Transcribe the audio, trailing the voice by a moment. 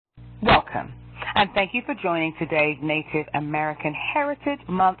welcome, and thank you for joining today's Native American Heritage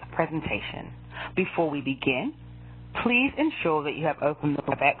Month presentation. Before we begin, please ensure that you have opened the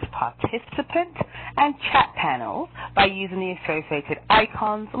WebEx participant and chat panels by using the associated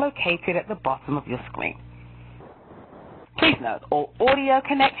icons located at the bottom of your screen. Please note, all audio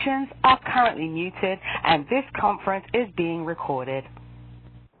connections are currently muted and this conference is being recorded.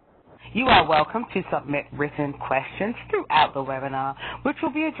 You are welcome to submit written questions throughout the webinar, which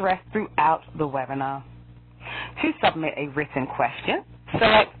will be addressed throughout the webinar. To submit a written question,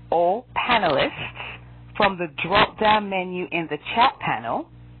 select all panelists from the drop-down menu in the chat panel,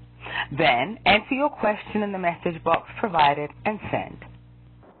 then enter your question in the message box provided and send.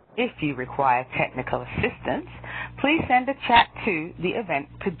 If you require technical assistance, please send a chat to the event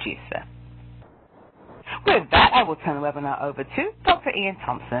producer. With that, I will turn the webinar over to Dr. Ian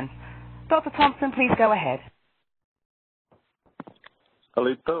Thompson. Dr. Thompson, please go ahead.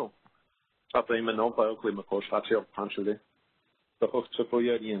 Hello. Choctaw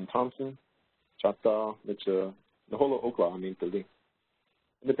Ian Thompson. Choctaw, Naholo Oklahoma,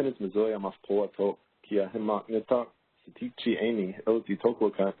 Independence, Missouri, Amapoato, Kia Himak Nitak, Satichi Amy, Elsie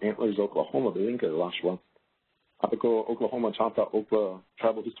Tokoka, Antlers, Oklahoma, Belinka, Lashwa, Apico, Oklahoma, Choctaw, Oklahoma,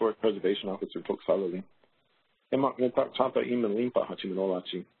 Tribal Historic Preservation Officer, Toksalali, Himak Nitak, Choctaw, Iman Limpa,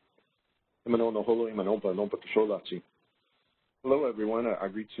 Hachimanolachi, Imano Noholo, Imanopa, Nopa Sholachi. Hello, everyone. I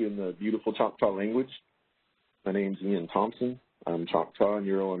greet you in the beautiful Choctaw language. My name's Ian Thompson. I'm Choctaw and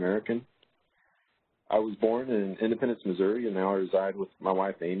Euro-American. I was born in Independence, Missouri, and now I reside with my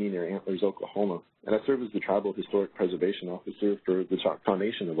wife, Amy, near Antlers, Oklahoma. And I serve as the Tribal Historic Preservation Officer for the Choctaw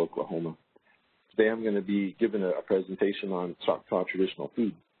Nation of Oklahoma. Today I'm going to be giving a presentation on Choctaw traditional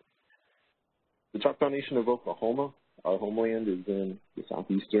food. The Choctaw Nation of Oklahoma, our homeland, is in the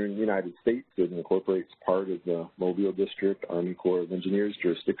southeastern United States. It incorporates part of the Mobile District Army Corps of Engineers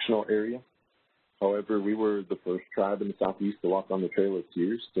jurisdictional area. However, we were the first tribe in the southeast to walk on the Trail of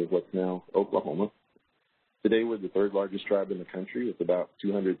Tears to what's now Oklahoma. Today, we're the third largest tribe in the country with about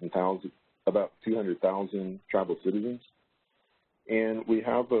 200,000 tribal citizens. And we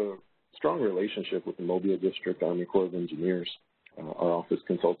have a strong relationship with the Mobile District Army Corps of Engineers. Our office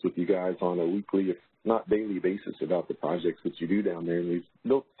consults with you guys on a weekly, if not daily basis about the projects that you do down there. And we've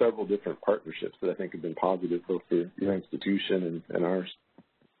built several different partnerships that I think have been positive both for your institution and ours.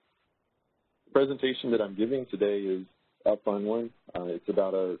 The presentation that I'm giving today is a fun one. It's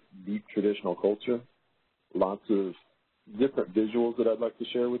about our deep traditional culture. Lots of different visuals that I'd like to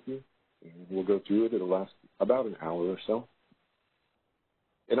share with you. And we'll go through it. It'll last about an hour or so.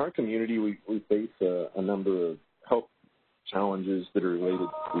 In our community, we face a number of health challenges that are related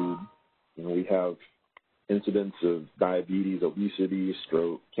to food. You know, we have incidents of diabetes, obesity,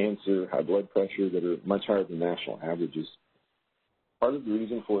 stroke, cancer, high blood pressure that are much higher than national averages. Part of the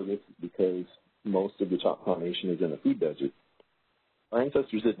reason for this is because most of the Choctaw Nation is in a food desert. Our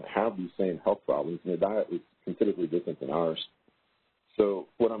ancestors didn't have these same health problems, and their diet was considerably different than ours. So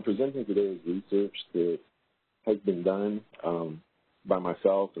what I'm presenting today is research that has been done by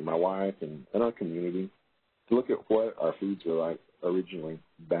myself and my wife and our community to look at what our foods were like originally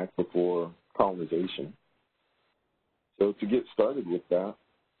back before colonization. So to get started with that,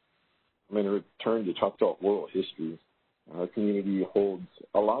 I'm going to return to Choctaw oral history. Our community holds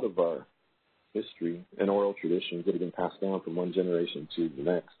a lot of our history and oral traditions that have been passed down from one generation to the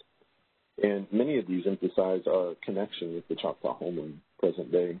next. And many of these emphasize our connection with the Choctaw homeland,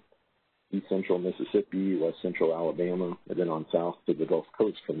 present day, east central Mississippi, west central Alabama, and then on south to the Gulf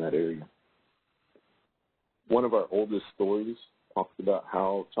Coast from that area. One of our oldest stories talks about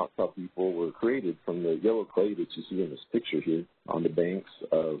how Choctaw people were created from the yellow clay that you see in this picture here on the banks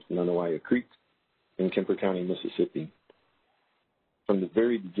of Nunawaya Creek in Kemper County, Mississippi. From the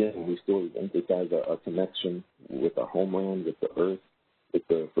very beginning, we still emphasize our connection with our homeland, with the earth, with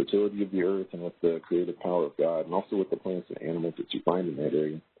the fertility of the earth, and with the creative power of God, and also with the plants and animals that you find in that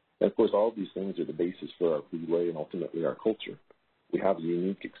area. And, of course, all of these things are the basis for our foodway and ultimately our culture. We have a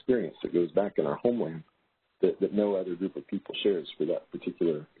unique experience that goes back in our homeland that no other group of people shares for that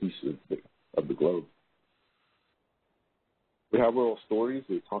particular piece of the globe. We have oral stories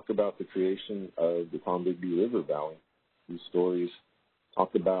that talk about the creation of the Tombigbee River Valley. These stories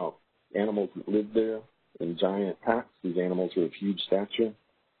talk about animals that lived there in giant packs. These animals were of huge stature,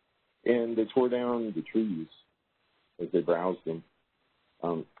 and they tore down the trees as they browsed them.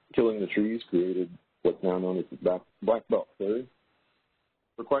 Killing the trees created what's now known as the Black Belt Prairie.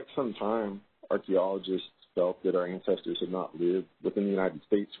 For quite some time, archaeologists felt that our ancestors had not lived within the United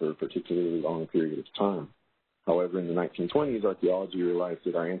States for a particularly long period of time. However, in the 1920s, archaeology realized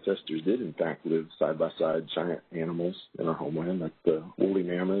that our ancestors did, in fact, live side-by-side giant animals in our homeland, like the woolly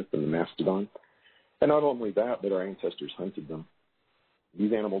mammoth and the mass mastodon. And not only that, but our ancestors hunted them.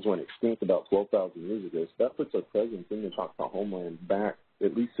 These animals went extinct about 12,000 years ago, so that puts our presence in the Choctaw homeland back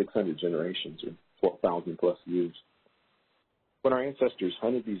at least 600 generations, or 12,000 plus years. When our ancestors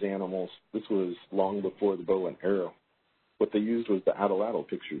hunted these animals, this was long before the bow and arrow. What they used was the atlatl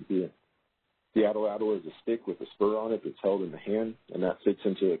pictured here. The atlatl is a stick with a spur on it that's held in the hand, and that fits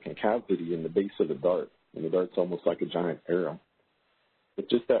into a concavity in the base of the dart, and the dart's almost like a giant arrow. With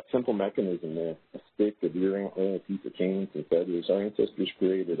just that simple mechanism there, a stick, a deer antler, a piece of cane, some feathers, our ancestors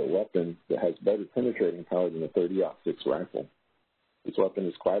created a weapon that has better penetrating power than a .30-06 rifle. This weapon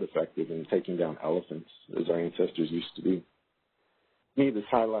is quite effective in taking down elephants, as our ancestors used to do. To me, this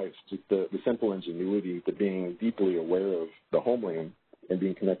highlights just the simple ingenuity, the being deeply aware of the homeland and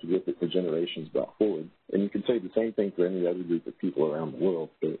being connected with it for generations brought forward. And you can say the same thing for any other group of people around the world,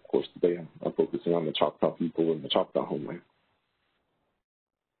 but of course today I'm focusing on the Choctaw people and the Choctaw homeland.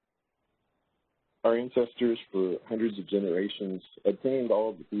 Our ancestors, for hundreds of generations, obtained all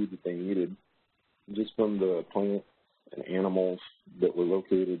of the food that they needed just from the plants and animals that were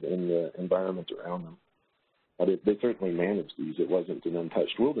located in the environment around them. But they certainly managed these. It wasn't an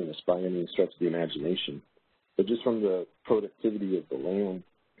untouched wilderness by any stretch of the imagination. But just from the productivity of the land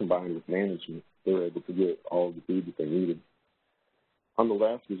combined with management, they were able to get all of the food that they needed. On the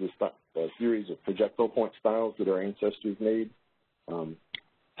left is a series of projectile point styles that our ancestors made.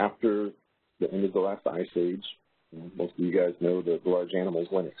 After the end of the last ice age, most of you guys know that the large animals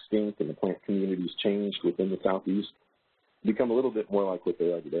went extinct and the plant communities changed within the southeast, become a little bit more like what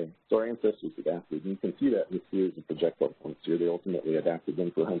they are today. So our ancestors adapted, and you can see that in the series of projectile points here. They ultimately adapted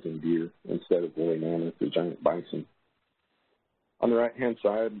them for hunting deer instead of woolly mammoth or giant bison. On the right-hand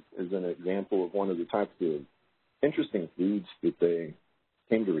side is an example of one of the types of interesting foods that they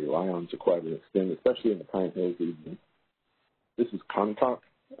came to rely on to quite an extent, especially in the Pine Hills region. This is concock.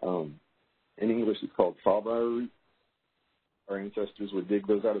 In English, it's called sawbriar root. Our ancestors would dig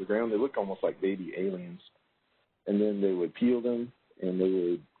those out of the ground. They look almost like baby aliens. And then they would peel them, and they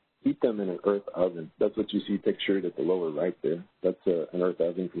would heat them in an earth oven. That's what you see pictured at the lower right there. That's an earth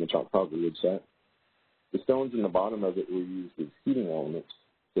oven from the Choctaw village site. The stones in the bottom of it were used as heating elements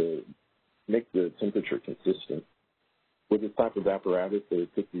to make the temperature consistent. With this type of apparatus, they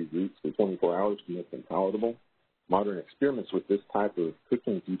would cook these roots for 24 hours to make them palatable. Modern experiments with this type of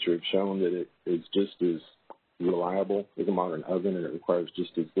cooking feature have shown that it is just as reliable as a modern oven, and it requires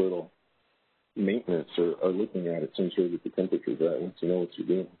just as little maintenance or looking at it to ensure that the temperature is right once you know what you're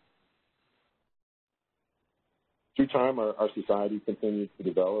doing. Through time, our society continued to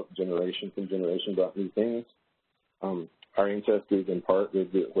develop. Generation from generation brought new things. Our ancestors, in part,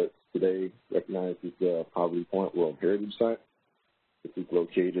 lived at what's today recognized as the Poverty Point World Heritage Site. This is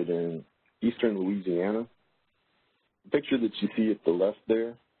located in eastern Louisiana. The picture that you see at the left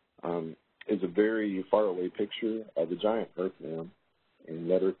there is a very far away picture of a giant earth mound.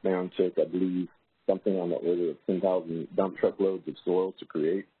 And that earth mound took, I believe, something on the order of 10,000 dump truck loads of soil to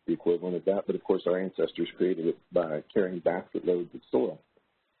create the equivalent of that. But, of course, our ancestors created it by carrying basket loads of soil.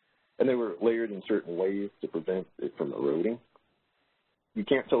 And they were layered in certain ways to prevent it from eroding. You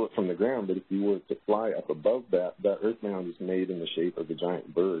can't tell it from the ground, but if you were to fly up above that, that earth mound is made in the shape of a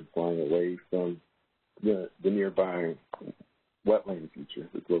giant bird flying away from the nearby wetland feature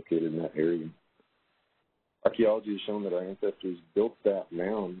that's located in that area. Archaeology has shown that our ancestors built that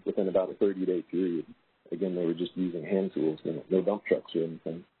mound within about a 30-day period. Again, they were just using hand tools, no dump trucks or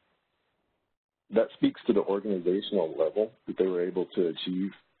anything. That speaks to the organizational level that they were able to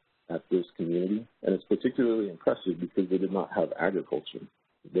achieve at this community, and it's particularly impressive because they did not have agriculture.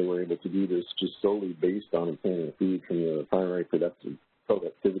 They were able to do this just solely based on obtaining food from the primary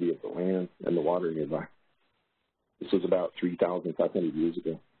productivity of the land and the water nearby. This was about 3,500 years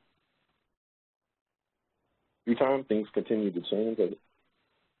ago. Through time, things continued to change.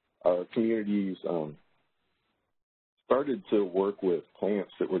 Our communities started to work with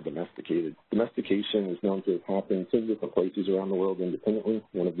plants that were domesticated. Domestication is known to have happened in different places around the world independently.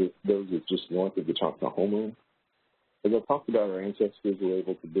 One of those is just north of the Choctaw homeland. As I talked about, our ancestors were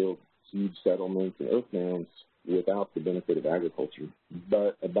able to build huge settlements and earth mounds without the benefit of agriculture.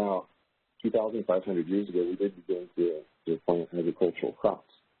 But about 2,500 years ago, we did begin to plant agricultural crops.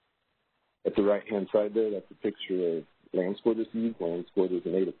 At the right-hand side there, that's a picture of land squirter seeds. Land squirter is a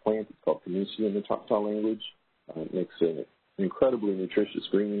native plant. It's called canusia in the Choctaw language. It makes an incredibly nutritious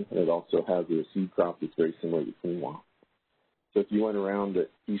green, and it also has a seed crop that's very similar to quinoa. So if you went around the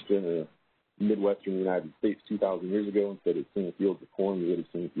eastern or midwestern United States 2,000 years ago, instead of seeing fields of corn, you would have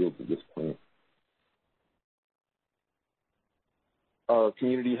seen fields of this plant. Our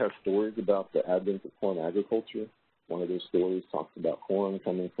community has stories about the advent of corn agriculture. One of those stories talks about corn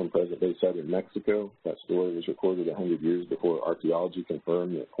coming from present-day southern Mexico. That story was recorded 100 years before archaeology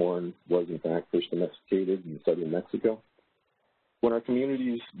confirmed that corn was, in fact, first domesticated in southern Mexico. When our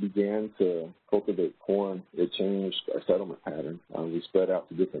communities began to cultivate corn, it changed our settlement pattern. We spread out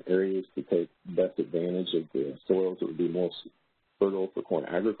to different areas to take best advantage of the soils that would be most fertile for corn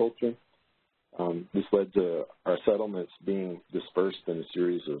agriculture. This led to our settlements being dispersed in a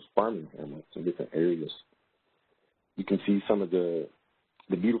series of farming hamlets in different areas. You can see some of the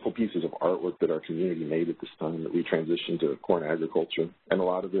beautiful pieces of artwork that our community made at this time that we transitioned to corn agriculture. And a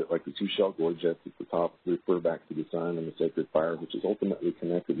lot of it, like the two shell gorgets at the top, refer back to the sun and the sacred fire, which is ultimately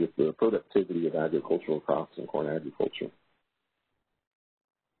connected with the productivity of agricultural crops and corn agriculture.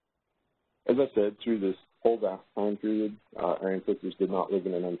 As I said, through this whole vast time period, our ancestors did not live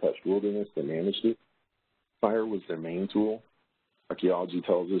in an untouched wilderness. They managed it. Fire was their main tool. Archaeology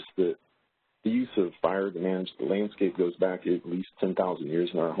tells us that the use of fire to manage the landscape goes back at least 10,000 years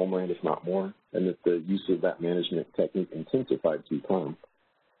in our homeland, if not more, and that the use of that management technique intensified through time.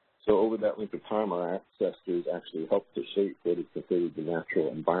 So over that length of time, our ancestors actually helped to shape what is considered the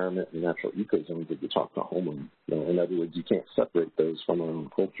natural environment and natural ecozones of the Choctaw homeland. In other words, you can't separate those from our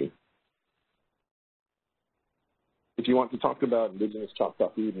own culture. If you want to talk about indigenous Choctaw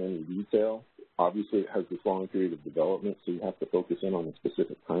food in any detail, obviously it has this long period of development, so you have to focus in on a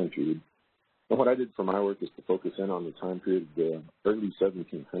specific time period. And what I did for my work is to focus in on the time period of the early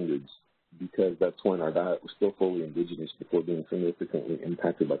 1700s, because that's when our diet was still fully indigenous before being significantly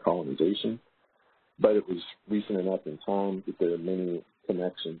impacted by colonization. But it was recent enough in time that there are many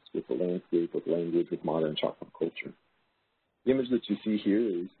connections with the landscape, with language, with modern Choctaw culture. The image that you see here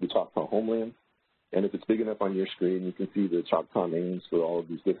is the Choctaw homeland. And if it's big enough on your screen, you can see the Choctaw names for all of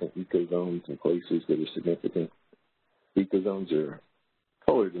these different ecozones and places that are significant. The ecozones are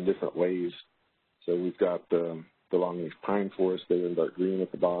colored in different ways. So we've got the longleaf pine forest there in dark green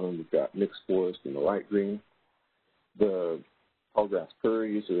at the bottom. We've got mixed forest in the light green. The tallgrass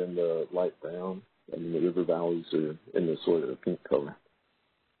prairies are in the light brown, and the river valleys are in the sort of pink color.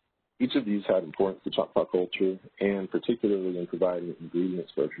 Each of these had importance to Choctaw culture, and particularly in providing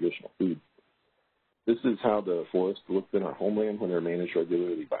ingredients for our traditional food. This is how the forests looked in our homeland when they're managed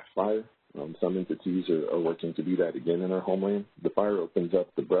regularly by fire. Some entities are working to do that again in our homeland. The fire opens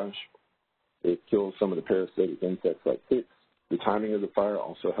up the brush. It kills some of the parasitic insects like ticks. The timing of the fire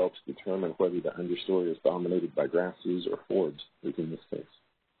also helps determine whether the understory is dominated by grasses or forbs, as in this case.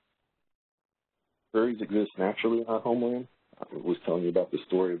 Prairies exist naturally in our homeland. I was telling you about the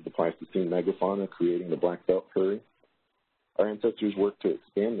story of the Pleistocene megafauna creating the black belt prairie. Our ancestors worked to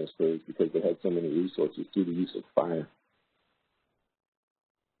expand those prairies because they had so many resources through the use of fire.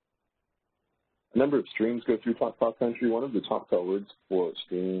 A number of streams go through Choctaw country. One of the Choctaw words for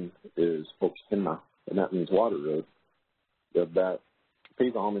stream is Okhinna, and that means water road. That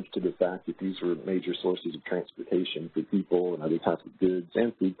pays homage to the fact that these were major sources of transportation for people and other types of goods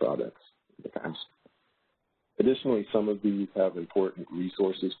and food products in the past. Additionally, some of these have important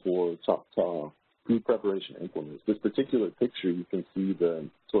resources for Choctaw food preparation implements. This particular picture, you can see the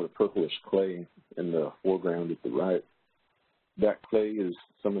sort of purplish clay in the foreground at the right. That clay is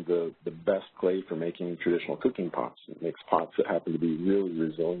some of the best clay for making traditional cooking pots. It makes pots that happen to be really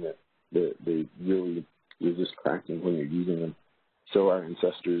resilient. They really resist cracking when you're using them. So our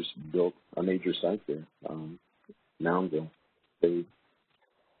ancestors built a major site there, Moundville.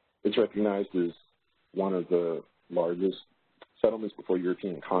 It's recognized as one of the largest settlements before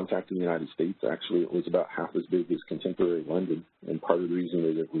European contact in the United States. Actually, it was about half as big as contemporary London, and part of the reason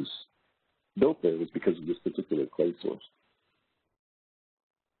that it was built there was because of this particular clay source.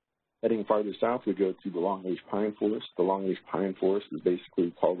 Heading farther south, we go to the longleaf pine forest. The longleaf pine forest is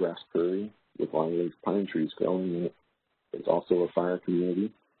basically tallgrass prairie with longleaf pine trees growing in it. It's also a fire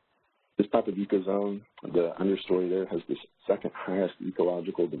community. This type of ecozone, the understory there has the second highest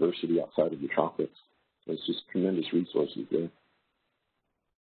ecological diversity outside of the tropics. So it's just tremendous resources there.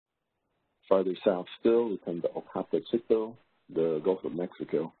 Farther south still, we come to THPO, the Gulf of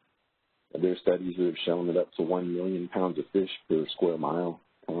Mexico. And there are studies that have shown that up to 1 million pounds of fish per square mile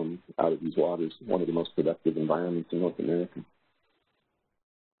come out of these waters, one of the most productive environments in North America.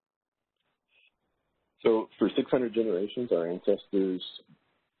 So for 600 generations, our ancestors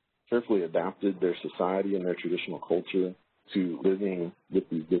carefully adapted their society and their traditional culture to living with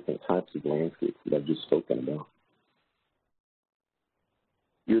these different types of landscapes that I've just spoken about.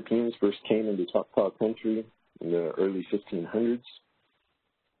 Europeans first came into Choctaw country in the early 1500s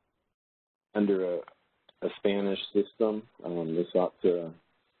under a Spanish system. They sought to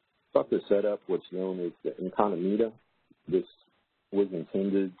set up what's known as the Enconomita. This was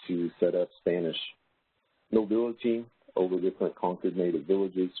intended to set up Spanish nobility over different conquered native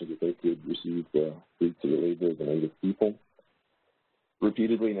villages so that they could receive the fruits of the labor of the native people.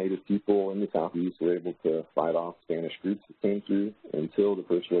 Repeatedly, native people in the southeast were able to fight off Spanish groups that came through until the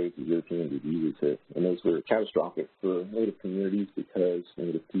first waves of European diseases hit. And those were catastrophic for native communities because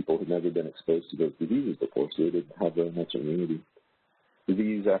native people had never been exposed to those diseases before, so they didn't have very much immunity.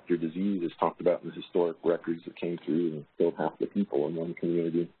 Disease after disease is talked about in the historic records that came through and killed half the people in one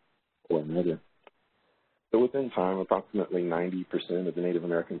community or another. So within time, approximately 90% of the Native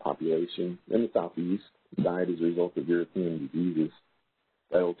American population in the southeast died as a result of European diseases.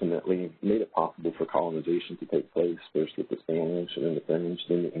 That ultimately made it possible for colonization to take place, first with the Spanish and then the French,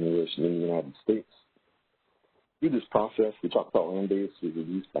 then the English, and then the United States. Through this process, the Choctaw land base was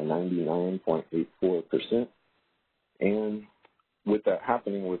reduced by 99.84%, and with that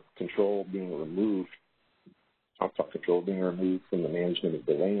happening, with control being removed, Choctaw control being removed from the management of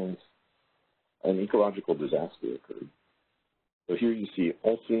the lands, an ecological disaster occurred. So here you see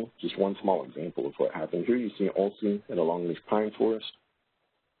Olsey, just one small example of what happened. Here you see Olsey and a longleaf pine forest.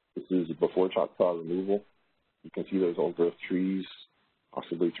 This is before Choctaw removal. You can see those old-growth trees,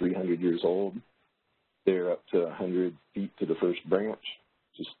 possibly 300 years old. They're up to 100 feet to the first branch.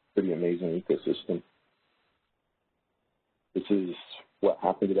 Just pretty amazing ecosystem. This is what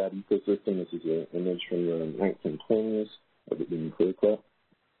happened to that ecosystem. This is an image from the 1920s of it being clear-cut.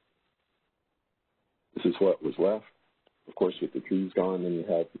 This is what was left. Of course, with the trees gone, then you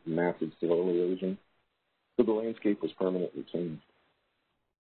have massive soil erosion. So the landscape was permanently changed.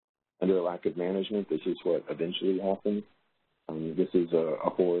 Under a lack of management, this is what eventually happened. This is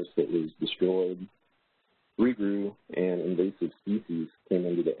a forest that was destroyed, regrew, and invasive species came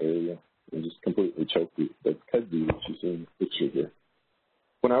into the area and just completely choked it. That's kudzu, which you see in the picture here.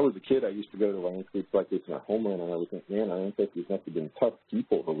 When I was a kid, I used to go to landscapes like this in our homeland, and I would think, man, our ancestors must have been tough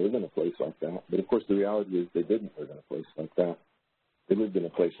people to live in a place like that. But, of course, the reality is they didn't live in a place like that. They lived in a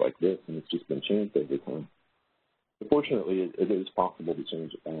place like this, and it's just been changed over time. But fortunately, it is possible to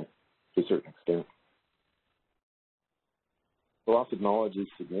change it back to a certain extent. The loss of knowledge is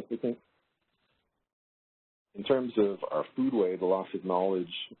significant. In terms of our foodway, the loss of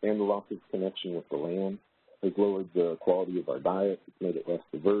knowledge and the loss of connection with the land has lowered the quality of our diet. It's made it less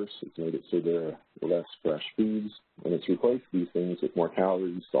diverse. It's made it so there are less fresh foods. And it's replaced these things with more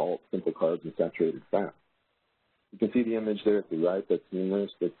calories, salt, simple carbs, and saturated fat. You can see the image there at the right. That's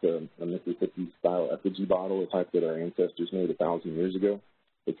numerous. That's a Mississippi-style effigy bottle, a type that our ancestors made 1,000 years ago.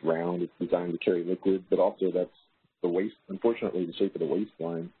 It's round. It's designed to carry liquid, but also that's the waist, unfortunately, the shape of the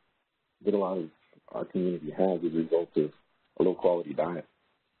waistline that a lot of our community has as a result of a low-quality diet.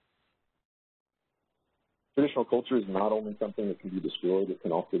 Traditional culture is not only something that can be destroyed, it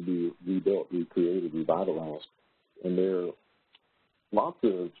can also be rebuilt, recreated, revitalized. And there are lots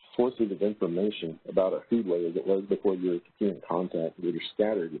of sources of information about our foodway as it was before European contact that are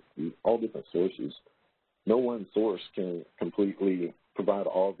scattered through all different sources. No one source can completely provide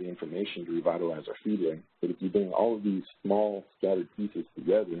all of the information to revitalize our foodway. But if you bring all of these small scattered pieces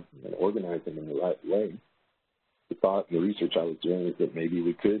together and organize them in the right way, the thought and the research I was doing is that maybe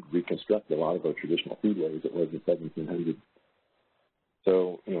we could reconstruct a lot of our traditional foodway as it was in 1700.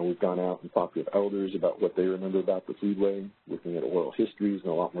 So, we've gone out and talked with elders about what they remember about the foodway, looking at oral histories in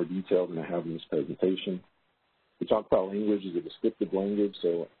a lot more detail than I have in this presentation. The Choctaw language is a descriptive language,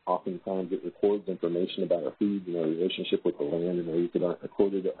 so oftentimes it records information about our foods and our relationship with the land in ways that aren't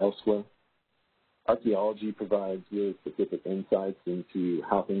recorded elsewhere. Archaeology provides really specific insights into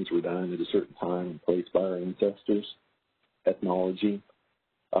how things were done at a certain time and place by our ancestors. Ethnology.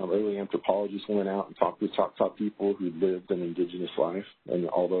 Early anthropologists went out and talked with Choctaw people who lived an indigenous life, and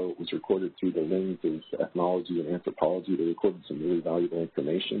although it was recorded through the lens of ethnology and anthropology, they recorded some really valuable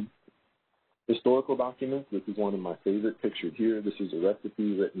information. Historical documents. This is one of my favorite pictured here. This is a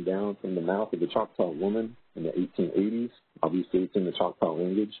recipe written down from the mouth of a Choctaw woman in the 1880s. Obviously, it's in the Choctaw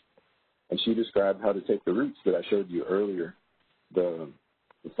language. And she described how to take the roots that I showed you earlier, the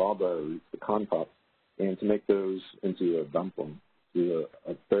sawbar roots, the conpops, and to make those into a dumpling through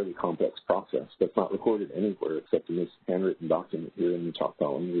a fairly complex process that's not recorded anywhere except in this handwritten document here in the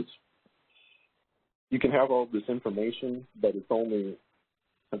Choctaw language. You can have all this information, but it's only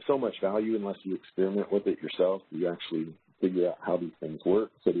of so much value unless you experiment with it yourself. You actually figure out how these things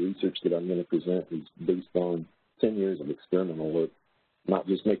work. So the research that I'm going to present is based on 10 years of experimental work, not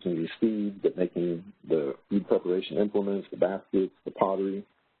just making these feeds, but making the food preparation implements, the baskets, the pottery,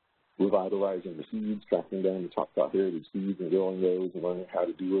 revitalizing the seeds, tracking down the Choctaw heritage seeds and growing those and learning how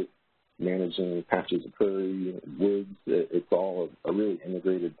to do it, managing patches of prairie and woods. It's all a really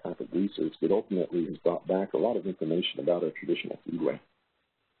integrated type of research that ultimately has brought back a lot of information about our traditional foodway.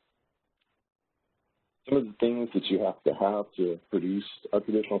 Some of the things that you have to produce a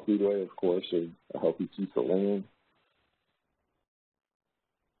traditional foodway, of course, are a healthy piece of land.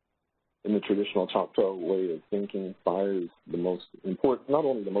 In the traditional Choctaw way of thinking, fire is the most important, not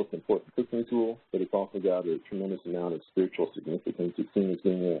only the most important cooking tool, but it's also got a tremendous amount of spiritual significance. It's seen as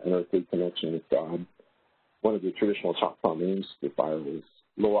being an earthly connection with God. One of the traditional Choctaw names for fire was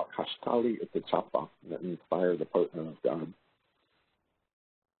Loak Hashtali Itachapa, and that means fire, the partner of God.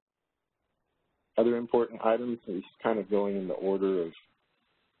 Other important items is kind of going in the order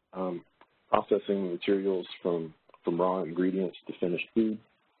of processing materials from raw ingredients to finished food.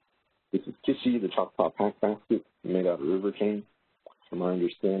 This is Kishi, the Choctaw pack basket, made out of river cane. From our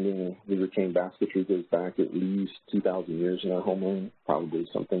understanding, river cane basketry goes back at least 2,000 years in our homeland, probably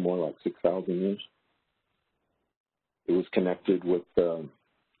something more like 6,000 years. It was connected with the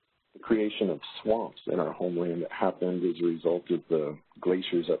creation of swamps in our homeland that happened as a result of the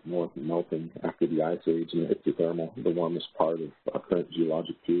glaciers up north melting after the Ice Age and the epithermal, the warmest part of our current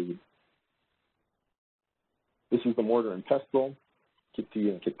geologic period. This is the mortar and pestle, Kiti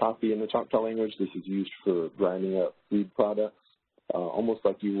and Kitapi in the Choctaw language. This is used for grinding up food products, almost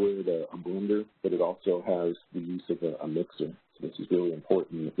like you would a blender, but it also has the use of a mixer. So this is really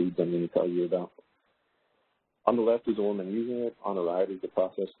important in the foods I'm going to tell you about. On the left is a woman using it. On the right is the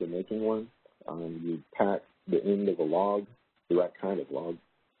process for making one. You pack the end of a log, the right kind of log,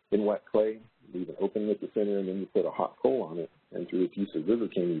 in wet clay, leave an opening at the center, and then you put a hot coal on it. And through a piece of river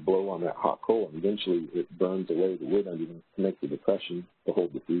cane, you blow on that hot coal, and eventually it burns away the wood underneath to make the depression to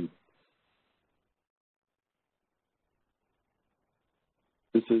hold the food.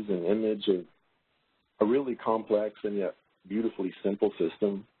 This is an image of a really complex and yet beautifully simple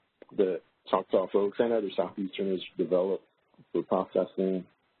system that Choctaw folks and other Southeasterners developed for processing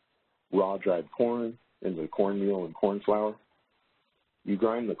raw dried corn into cornmeal and corn flour. You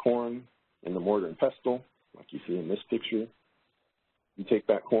grind the corn in the mortar and pestle, like you see in this picture. You take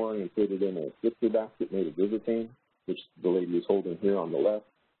that corn and put it in a sifter basket made of river cane, which the lady is holding here on the left.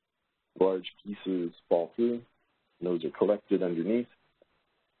 Large pieces fall through, and those are collected underneath.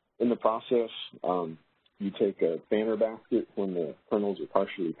 In the process, you take a fanner basket when the kernels are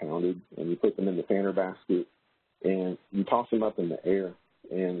partially pounded, and you put them in the fanner basket, and you toss them up in the air.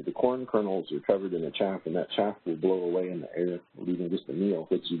 And the corn kernels are covered in a chaff, and that chaff will blow away in the air, leaving just a meal,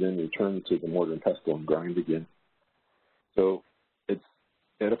 which you then return to the mortar and pestle and grind again. So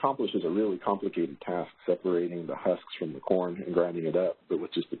it accomplishes a really complicated task, separating the husks from the corn and grinding it up, but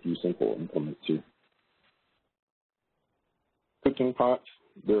with just a few simple implements here. Cooking pots,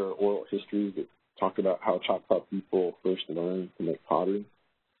 there are oral histories that talk about how Choctaw people first learned to make pottery.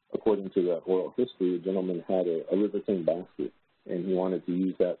 According to that oral history, a gentleman had a river cane basket, and he wanted to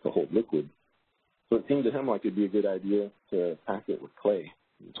use that to hold liquid. So it seemed to him like it'd be a good idea to pack it with clay.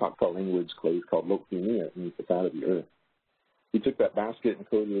 In Choctaw language, clay is called lokfinia, it means it's out of the earth. He took that basket and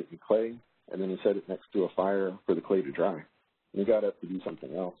coated it in clay, and then he set it next to a fire for the clay to dry. And he got up to do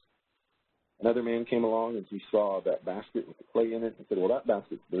something else. Another man came along, and he saw that basket with the clay in it and said, well, that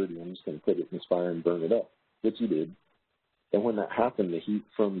basket's dirty. I'm just going to put it in this fire and burn it up, which he did. And when that happened, the heat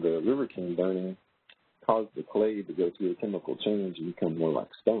from the river cane burning caused the clay to go through a chemical change and become more like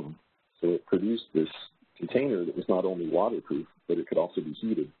stone. So it produced this container that was not only waterproof, but it could also be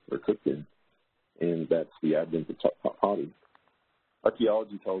heated or cooked in. And that's the advent of Choctaw pottery.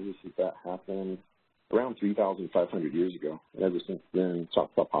 Archaeology tells us that happened around 3,500 years ago. And ever since then,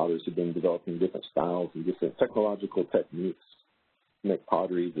 Choctaw potters have been developing different styles and different technological techniques to make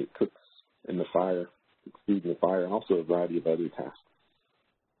pottery that cooks in the fire, cooks food in the fire, and also a variety of other tasks.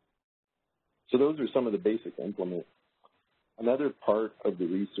 So those are some of the basic implements. Another part of the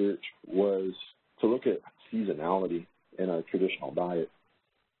research was to look at seasonality in our traditional diet.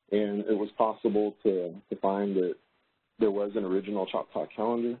 And it was possible to find that there was an original Choctaw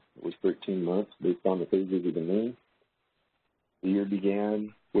calendar. It was 13 months based on the phases of the moon. The year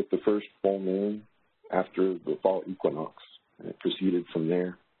began with the first full moon after the fall equinox, and it proceeded from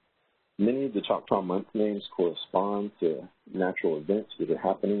there. Many of the Choctaw month names correspond to natural events that are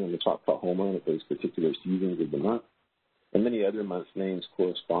happening in the Choctaw homeland at those particular seasons of the month, and many other month names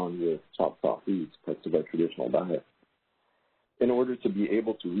correspond with Choctaw foods, parts of our traditional diet. In order to be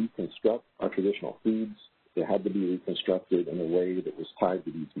able to reconstruct our traditional foods, they had to be reconstructed in a way that was tied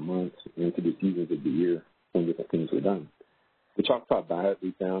to these months and to the seasons of the year when different things were done. The Choctaw diet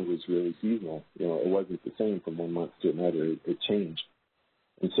we found was really seasonal. It wasn't the same from one month to another. It changed.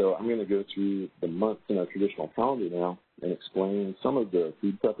 And so I'm going to go through the months in our traditional calendar now and explain some of the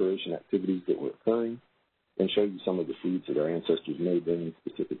food preparation activities that were occurring and show you some of the foods that our ancestors made during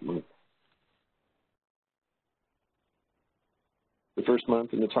specific months. The first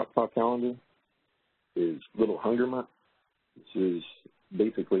month in the Choctaw calendar is Little Hunger Month. This is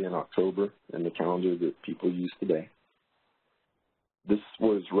basically in October in the calendar that people use today. This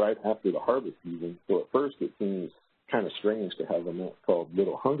was right after the harvest season, so at first it seems kind of strange to have a month called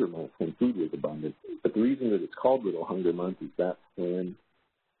Little Hunger Month when food was abundant. But the reason that it's called Little Hunger Month is that when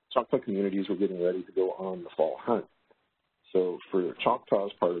Choctaw communities were getting ready to go on the fall hunt. So for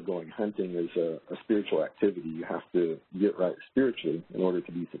Choctaws, part of going hunting is a spiritual activity. You have to get right spiritually in order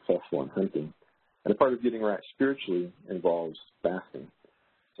to be successful in hunting. And a part of getting right spiritually involves fasting.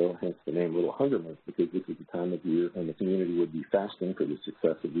 So hence the name Little Hunger Month, because this is the time of year when the community would be fasting for the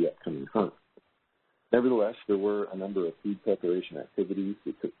success of the upcoming hunt. Nevertheless, there were a number of food preparation activities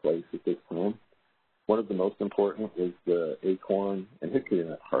that took place at this time. One of the most important was the acorn and hickory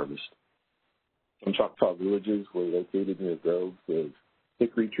nut harvest. Some Choctaw villages were located near groves of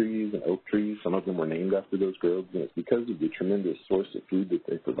hickory trees and oak trees. Some of them were named after those groves, and it's because of the tremendous source of food that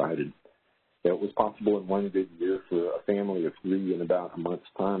they provided. It was possible in one good year for a family of 3 in about a month's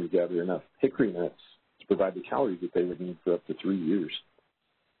time to gather enough hickory nuts to provide the calories that they would need for up to 3 years.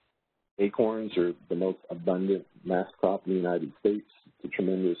 Acorns are the most abundant mass crop in the United States. It's a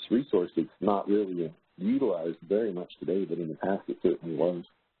tremendous resource. It's not really utilized very much today, but in the past it certainly was.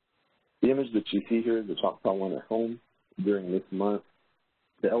 The image that you see here is the Choctaw one at home. During this month,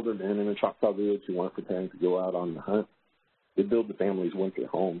 the elder men in a Choctaw village who weren't preparing to go out on the hunt, they build the family's winter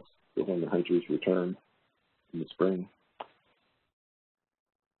homes for when the hunters return in the spring.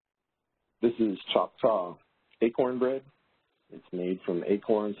 This is Choctaw acorn bread. It's made from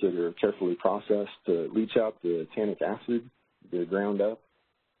acorns that are carefully processed to leach out the tannic acid. They're ground up,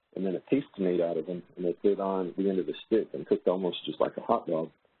 and then a paste is made out of them, and they put on the end of a stick and cooked almost just like a hot dog.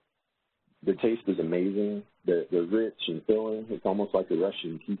 The taste is amazing. They're rich and filling. It's almost like a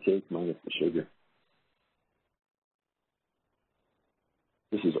Russian tea cake minus the sugar.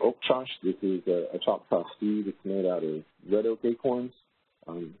 This is okchosh. This is a Choctaw stew that's made out of red oak acorns.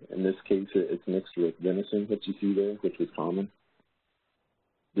 In this case, it's mixed with venison that you see there, which is common.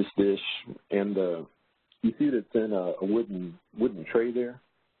 This dish, and you see that it's in a wooden tray there.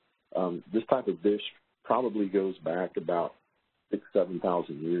 This type of dish probably goes back about 6,000 to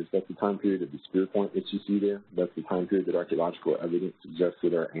 7,000 years. That's the time period of the spear point that you see there. That's the time period that archaeological evidence suggests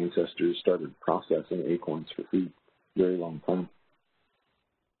that our ancestors started processing acorns for food. Very long time.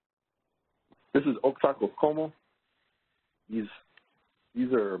 This is okchak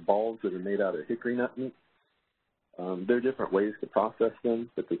These are balls that are made out of hickory nut meat. There are different ways to process them,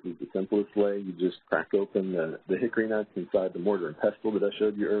 but this is the simplest way. You just crack open the hickory nuts inside the mortar and pestle that I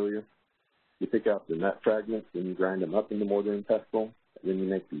showed you earlier. You pick out the nut fragments, and you grind them up in the mortar and pestle, and then you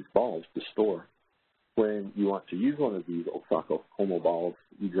make these balls to store. When you want to use one of these okchak balls,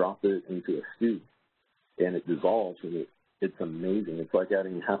 you drop it into a stew, and it dissolves, and it's amazing. It's like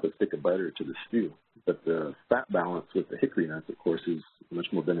adding half a stick of butter to the stew. But the fat balance with the hickory nuts, of course, is much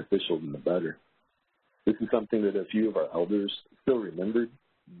more beneficial than the butter. This is something that a few of our elders still remembered,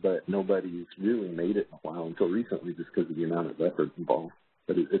 but nobody's really made it in a while until recently just because of the amount of effort involved.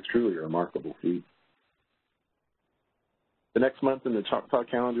 But it's truly a remarkable food. The next month in the Choctaw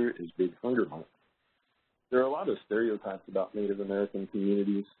calendar is Big Hunger Month. There are a lot of stereotypes about Native American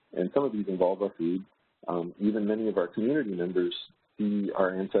communities, and some of these involve our food. Even many of our community members see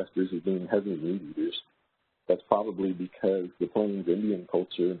our ancestors as being heavy meat eaters. That's probably because the Plains Indian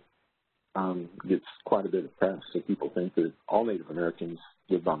culture gets quite a bit of press, so people think that all Native Americans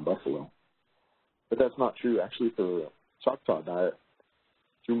lived on buffalo. But that's not true. Actually, for the Choctaw diet,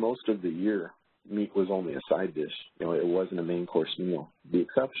 through most of the year, meat was only a side dish. It wasn't a main course meal. The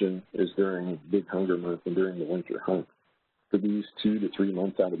exception is during Big Hunger Month and during the winter hunt. For these 2 to 3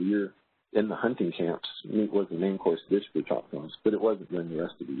 months out of the year, in the hunting camps, meat was a main course dish for Choctaws, but it wasn't during the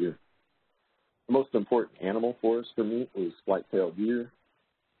rest of the year. The most important animal for us for meat was white-tailed deer,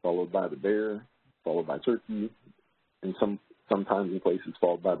 followed by the bear, followed by turkey, and sometimes in places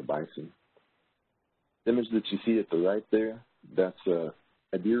followed by the bison. The image that you see at the right there, that's a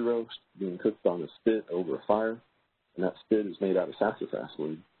deer roast being cooked on a spit over a fire, and that spit is made out of sassafras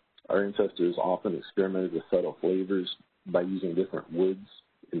wood. Our ancestors often experimented with subtle flavors by using different woods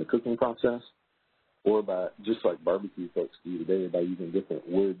in the cooking process, or by, just like barbecue folks do today, by using different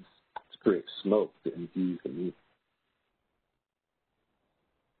woods to create smoke to infuse the meat.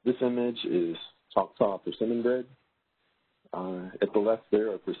 This image is Choctaw persimmon bread. At the left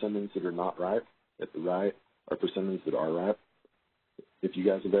there are persimmons that are not ripe. At the right are persimmons that are ripe. If you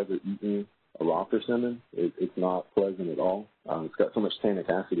guys have ever eaten a raw persimmon, it's not pleasant at all. It's got so much tannic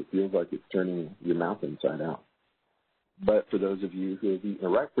acid it feels like it's turning your mouth inside out. But for those of you who have eaten a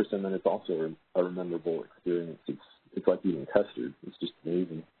ripe persimmon, it's also a memorable experience. It's like eating custard. It's just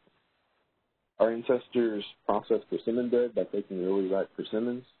amazing. Our ancestors processed persimmon bread by taking really ripe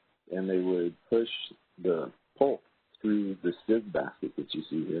persimmons, and they would push the pulp through the sieve basket that you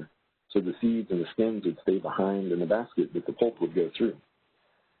see here. So the seeds and the skins would stay behind in the basket, but the pulp would go through.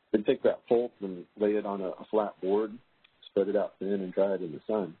 They'd take that pulp and lay it on a flat board, spread it out thin, and dry it in the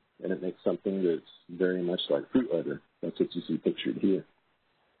sun, and it makes something that's very much like fruit leather. That's what you see pictured here.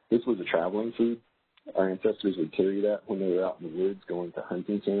 This was a traveling food. Our ancestors would carry that when they were out in the woods going to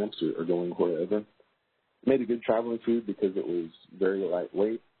hunting camps or going wherever. It made a good traveling food because it was very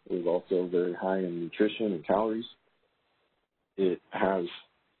lightweight. It was also very high in nutrition and calories. It has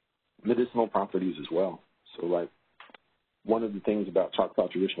medicinal properties as well. So like one of the things about Choctaw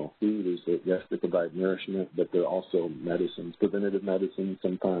traditional food is that yes, they provide nourishment, but they're also medicines, preventative medicines,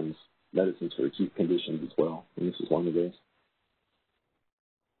 sometimes medicines for acute conditions as well, and this is one of those.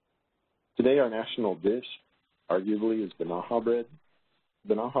 Today our national dish arguably is banaha bread.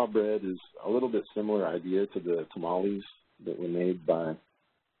 Banaha bread is a little bit similar idea to the tamales that were made by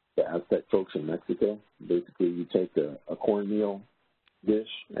the Aztec folks in Mexico. Basically you take a cornmeal dish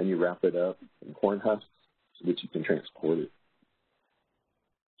and you wrap it up in corn husks so that you can transport it.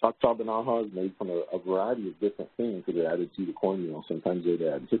 Choctaw banaha is made from a variety of different things that are added to the cornmeal. Sometimes they'd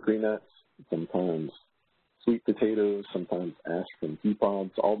add hickory nuts, sometimes sweet potatoes, sometimes ash from pea pods,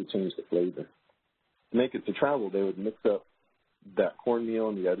 all to change the flavor. To make it to travel, they would mix up that cornmeal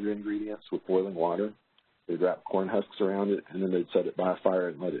and the other ingredients with boiling water. They'd wrap corn husks around it, and then they'd set it by a fire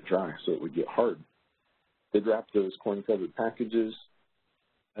and let it dry so it would get hard. They'd wrap those corn-covered packages.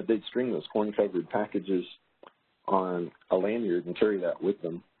 They'd string those corn-covered packages on a lanyard and carry that with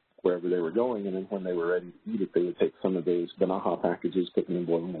them wherever they were going, and then when they were ready to eat it, they would take some of those banaha packages, put them in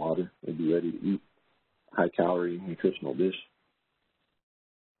boiling water, and be ready to eat. High-calorie, nutritional dish.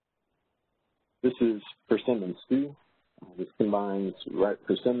 This is persimmon stew. This combines ripe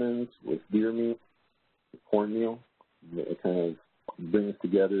persimmons with deer meat, with cornmeal. It kind of brings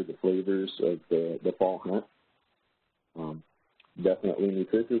together the flavors of the fall hunt. Definitely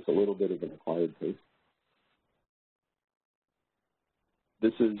nutritious, a little bit of an acquired taste.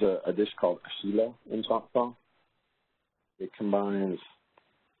 This is a dish called ashila in Choctaw. It combines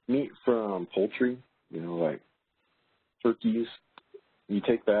meat from poultry, like turkeys. You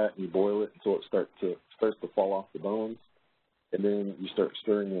take that and you boil it until it starts to fall off the bones, and then you start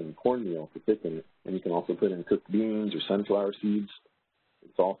stirring in cornmeal to thicken it. And you can also put in cooked beans or sunflower seeds.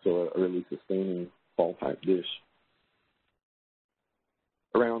 It's also a really sustaining fall-type dish.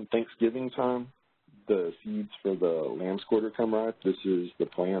 Around Thanksgiving time, the seeds for the lamb's quarter come ripe. This is the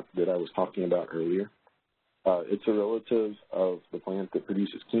plant that I was talking about earlier. It's a relative of the plant that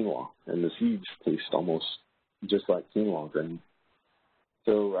produces quinoa, and the seeds taste almost just like quinoa grain.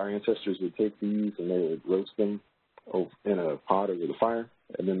 So our ancestors would take these and they would roast them in a pot over the fire,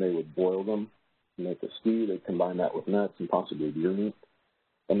 and then they would boil them to make a stew. They'd combine that with nuts and possibly deer meat.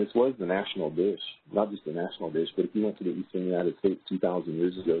 And this was the national dish, not just the national dish, but if you went to the eastern United States 2,000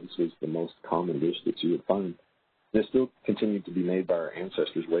 years ago, this was the most common dish that you would find. And it still continued to be made by our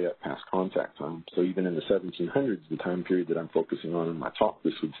ancestors way up past contact time. So even in the 1700s, the time period that I'm focusing on in my talk,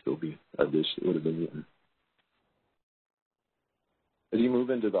 this would still be a dish that would have been eaten. As you move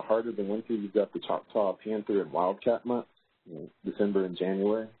into the heart of the winter, you've got the Choctaw Panther and Wildcat months, December and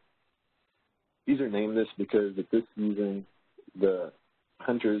January. These are named this because at this season, the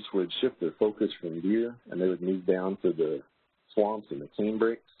hunters would shift their focus from deer, and they would move down to the swamps and the cane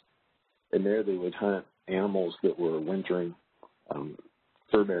breaks. And there they would hunt animals that were wintering,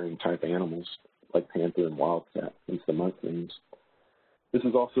 fur-bearing type animals like panther and wildcat, hence the month names. This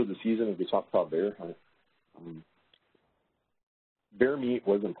is also the season of the Choctaw bear hunt. Bear meat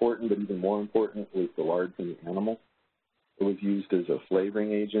was important, but even more important was the lard from the animal. It was used as a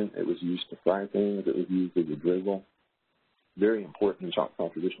flavoring agent. It was used to fry things. It was used as a drizzle. Very important in Choctaw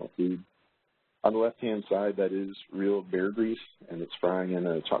traditional food. On the left-hand side, that is real bear grease, and it's frying in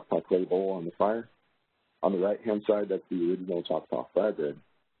a Choctaw clay bowl on the fire. On the right-hand side, that's the original Choctaw fry bread.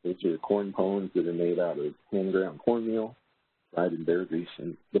 Those are corn pones that are made out of hand-ground cornmeal, fried in bear grease,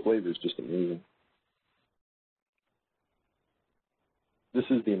 and the flavor is just amazing. This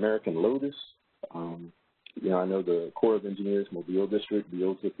is the American lotus. I know the Corps of Engineers Mobile District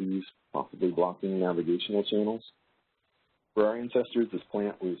deals with these, possibly blocking navigational channels. For our ancestors, this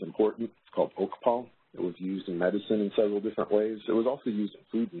plant was important. It's called okapal. It was used in medicine in several different ways. It was also used in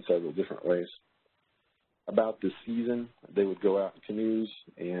food in several different ways. About this season, they would go out in canoes,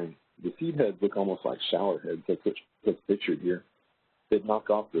 and the seed heads look almost like shower heads. That's what's pictured here. They'd knock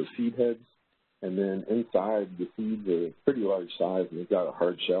off those seed heads, and then inside the seeds are pretty large size, and they've got a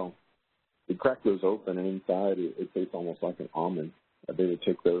hard shell. They'd crack those open, and inside it tastes almost like an almond. They would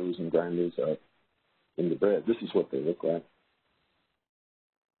take those and grind those up in the bread. This is what they look like.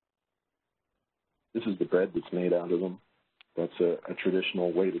 This is the bread that's made out of them. That's a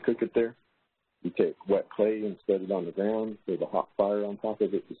traditional way to cook it there. You take wet clay and spread it on the ground, with a hot fire on top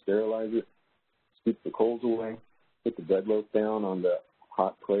of it to sterilize it, scoop the coals away, put the bread loaf down on the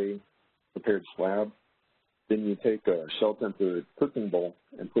hot clay prepared slab. Then you take a shell-tempered cooking bowl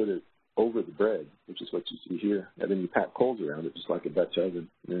and put it over the bread, which is what you see here. And then you pack coals around it, just like a Dutch oven.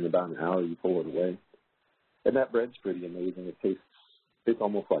 And in about an hour, you pull it away. And that bread's pretty amazing. It tastes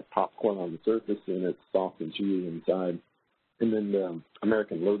almost like popcorn on the surface, and it's soft and chewy inside. And then the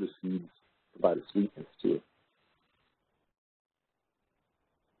American lotus seeds provide a sweetness to it.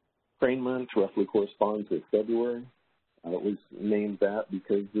 Crane month roughly corresponds with February. It was named that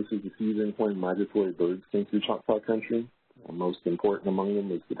because this is the season when migratory birds came through Choctaw country. Most important among them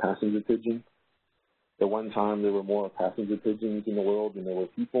was the passenger pigeon. At one time, there were more passenger pigeons in the world than there were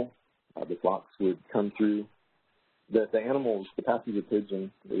people. The flocks would come through. The animals, the passenger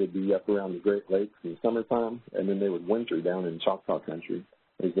pigeon, they would be up around the Great Lakes in the summertime, and then they would winter down in Choctaw country.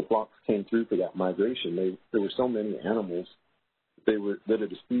 As the flocks came through for that migration, there were so many animals that at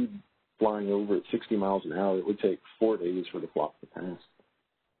a speed flying over at 60 miles an hour, it would take 4 days for the flock to pass.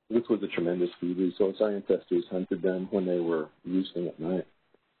 This was a tremendous food resource. Our ancestors hunted them when they were roosting at night.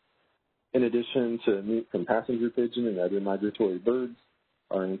 In addition to meat from passenger pigeon and other migratory birds,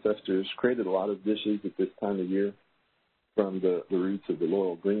 our ancestors created a lot of dishes at this time of year from the roots of the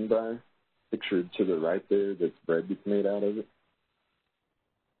laurel greenbrier, pictured to the right there, that's bread that's made out of it.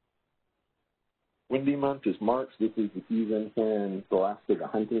 Windy month is March. This is the season when the last of the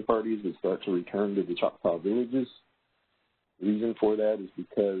hunting parties would start to return to the Choctaw villages. The reason for that is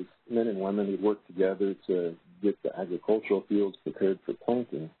because men and women would work together to get the agricultural fields prepared for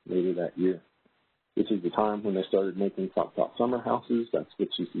planting later that year. This is the time when they started making Choctaw summer houses. That's what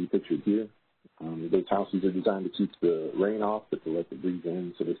you see pictured here. Those houses are designed to keep the rain off, but to let the breeze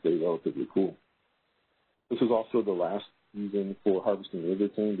in so they stay relatively cool. This is also the last season for harvesting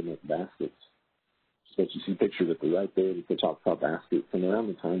rivercane to make baskets. So what you see pictured at the right there is the Choctaw basket from around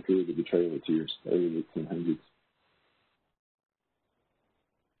the time period of the Trail of Tears, early 1800s.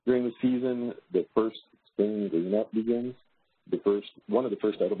 During the season, the first spring green-up begins. One of the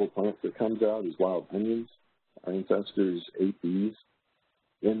first edible plants that comes out is wild onions. Our ancestors ate these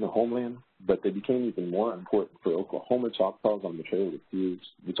in the homeland, but they became even more important for Oklahoma Choctaws on the Trail of Tears.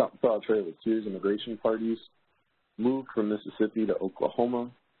 The Choctaw Trail of Tears immigration parties moved from Mississippi to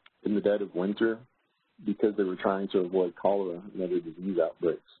Oklahoma in the dead of winter because they were trying to avoid cholera and other disease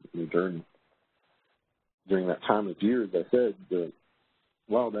outbreaks in the journey. During that time of year, as I said, the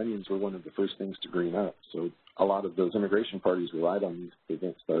wild onions were one of the first things to green up, so a lot of those immigration parties relied on these to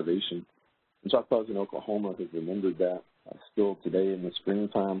prevent starvation. And Choctaws in Oklahoma have remembered that still today in the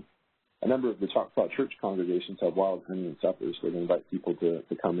springtime. A number of the Choctaw church congregations have wild onion suppers where they invite people to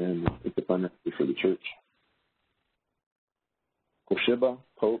come in and eat the fundraiser for the church. Koshiba,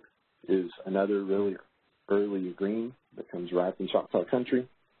 poke, is another really early green that comes ripe in Choctaw country.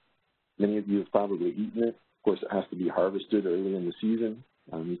 Many of you have probably eaten it. Of course, it has to be harvested early in the season.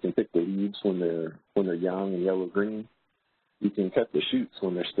 You can pick the leaves when they're young and yellow-green. You can cut the shoots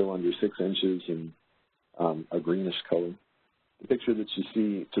when they're still under 6 inches and a greenish color. The picture that you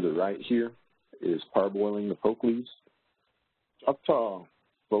see to the right here is parboiling the poke leaves. Choctaw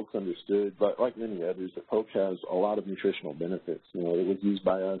folks understood, but like many others, that poke has a lot of nutritional benefits. You know, it was used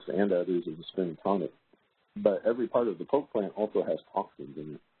by us and others as a spring tonic. But every part of the poke plant also has toxins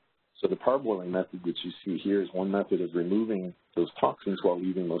in it. So the parboiling method that you see here is one method of removing those toxins while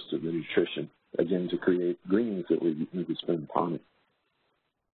leaving most of the nutrition, again, to create greens that we use as spring tonic.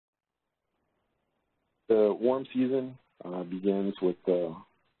 The warm season begins with the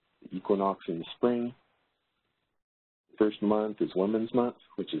equinox in the spring. The first month is Women's Month,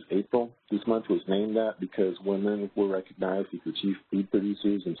 which is April. This month was named that because women were recognized as the chief food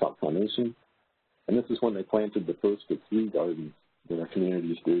producers in Choctaw Nation. And this is when they planted the first of 3 gardens that our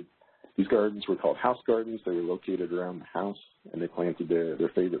communities did. These gardens were called house gardens. They were located around the house, and they planted their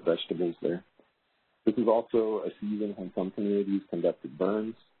favorite vegetables there. This is also a season when some communities conducted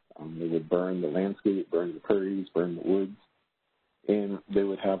burns. They would burn the landscape, burn the prairies, burn the woods, and they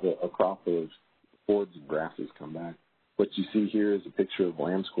would have a crop of forbs and grasses come back. What you see here is a picture of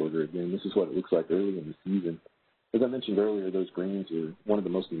lamb's quarter again. This is what it looks like early in the season. As I mentioned earlier, those greens are one of the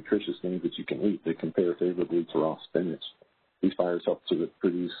most nutritious things that you can eat. They compare favorably to raw spinach. These fires help to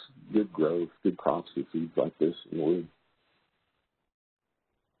produce good growth, good crops of seeds like this in the woods.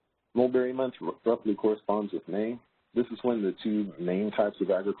 Mulberry month roughly corresponds with May. This is when the 2 main types of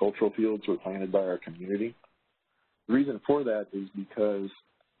agricultural fields were planted by our community. The reason for that is because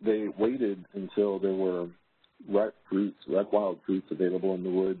they waited until there were ripe wild fruits available in the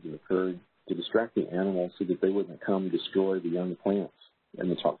woods and the prairie to distract the animals so that they wouldn't come destroy the young plants in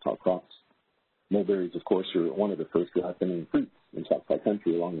the Choctaw crops. Mulberries, of course, are one of the first ripening fruits in Choctaw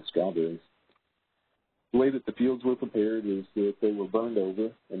country along with strawberries. The way that the fields were prepared is that they were burned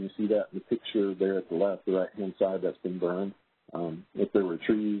over, and you see that in the picture there at the left, the right-hand side that's been burned. If there were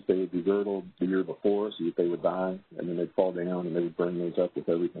trees, they would be girdled the year before so that they would die, and then they'd fall down and they would burn those up with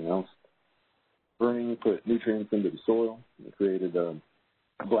everything else. Burning put nutrients into the soil and created a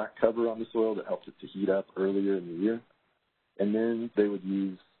black cover on the soil that helped it to heat up earlier in the year. And then they would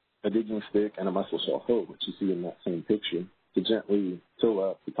use a digging stick and a mussel shell hoe, which you see in that same picture, to gently till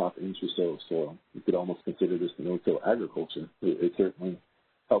up the top inch or so of soil. You could almost consider this no-till agriculture. It certainly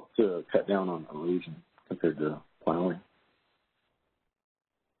helped to cut down on erosion compared to plowing.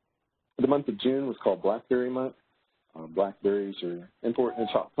 The month of June was called Blackberry Month. Blackberries are important in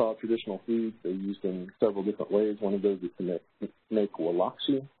Choctaw traditional foods. They're used in several different ways. One of those is to make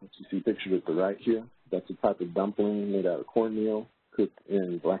walakshi, which you see pictured at the right here. That's a type of dumpling made out of cornmeal cooked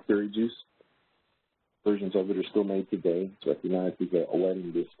in blackberry juice. Versions of it are still made today. It's recognized as a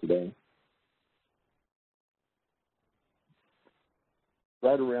wedding dish today.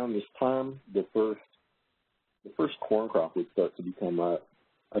 Right around this time, the first corn crop would start to become ripe.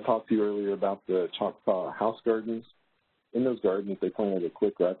 I talked to you earlier about the Choctaw house gardens. In those gardens, they planted a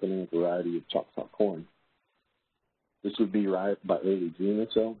quick ripening variety of Choctaw corn. This would be ripe by early June or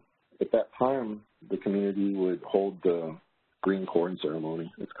so. At that time, the community would hold the green corn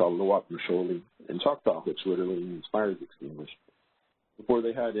ceremony. It's called Lawak Masholi in Choctaw, which literally means fire is extinguished. Before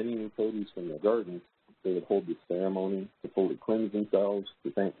they had any new produce from their gardens, they would hold this ceremony to fully cleanse themselves,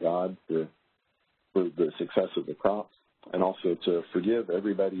 to thank God for the success of the crops, and also to forgive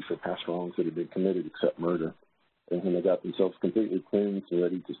everybody for past wrongs that had been committed except murder. And when they got themselves completely cleansed and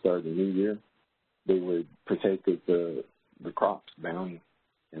ready to start a new year, they would partake of the crop's bounty.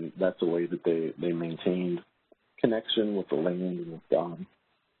 And that's a way that they maintained connection with the land and with God.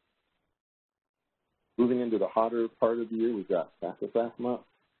 Moving into the hotter part of the year, we've got Sassafras Month.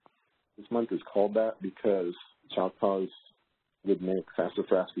 This month is called that because Choctaws would make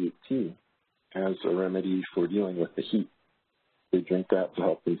sassafras root tea as a remedy for dealing with the heat. They drink that to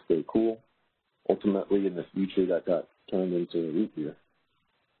help them stay cool. Ultimately, in the future, that got turned into root beer.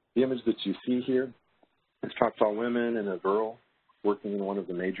 The image that you see here is Choctaw women and a girl working in one of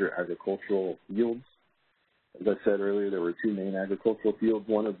the major agricultural fields. As I said earlier, there were two main agricultural fields.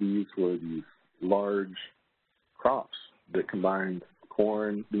 One of these were these large crops that combined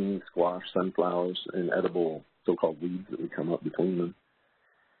corn, beans, squash, sunflowers, and edible so-called weeds that would come up between them.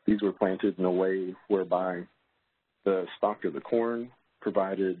 These were planted in a way whereby the stalk of the corn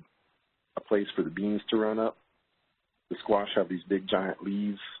provided a place for the beans to run up. The squash have these big giant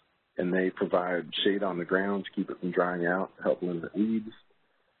leaves, and they provide shade on the ground to keep it from drying out to help limit weeds.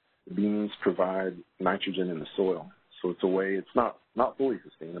 The beans provide nitrogen in the soil. So it's a way, it's not fully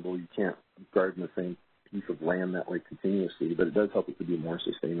sustainable. You can't garden the same piece of land that way continuously, but it does help it to be more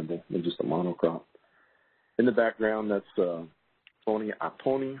sustainable than just a monocrop. In the background, that's Tony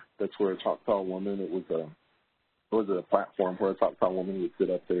Aponi. That's where a Choctaw woman, it was a platform where a Choctaw woman would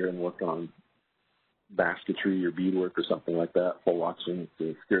sit up there and work on basketry or beadwork or something like that while watching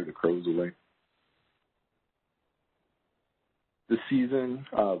to scare the crows away. This season,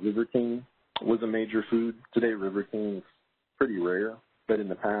 river king was a major food. Today, river king is pretty rare, but in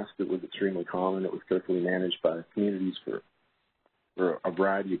the past, it was extremely common. It was carefully managed by communities for a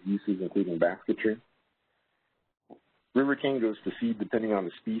variety of uses, including basketry. River king goes to seed depending on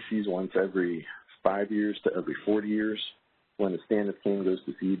the species once every 5 years to every 40 years. When a stand of king goes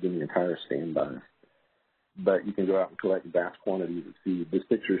to seed, then the entire stand dies. But you can go out and collect vast quantities of seed. This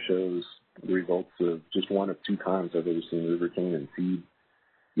picture shows the results of just one of two times I've ever seen river king in seed.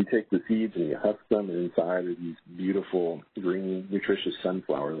 You take the seeds and you husk them, and inside are these beautiful, green, nutritious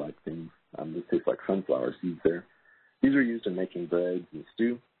sunflower-like things. This tastes like sunflower seeds there. These are used in making breads and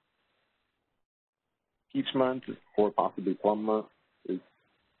stew. Each month, or possibly plum month, is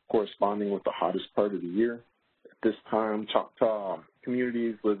corresponding with the hottest part of the year. At this time, Choctaw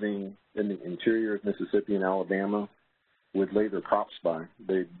communities living in the interior of Mississippi and Alabama would lay their crops by.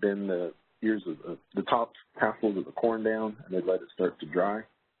 They'd bend the ears of the top tassels of the corn down, and they'd let it start to dry.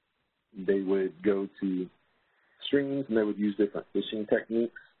 They would go to streams, and they would use different fishing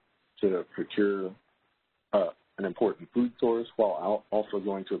techniques to procure an important food source while also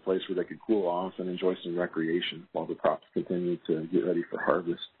going to a place where they could cool off and enjoy some recreation while the crops continued to get ready for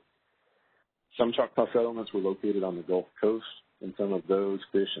harvest. Some Choctaw settlements were located on the Gulf Coast, and some of those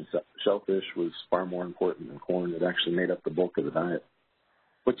fish and shellfish was far more important than corn. It actually made up the bulk of the diet.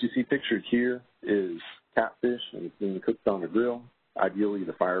 What you see pictured here is catfish, and it's being cooked on a grill. Ideally,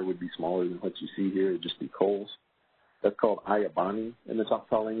 the fire would be smaller than what you see here. It would just be coals. That's called ayabani in the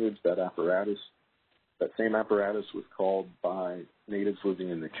Choctaw language, that apparatus. That same apparatus was called by natives living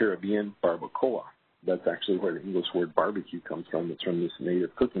in the Caribbean barbacoa. That's actually where the English word barbecue comes from. It's from this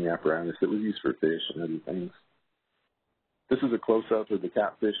native cooking apparatus that was used for fish and other things. This is a close-up of the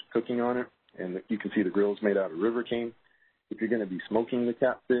catfish cooking on it, and you can see the grill is made out of river cane. If you're going to be smoking the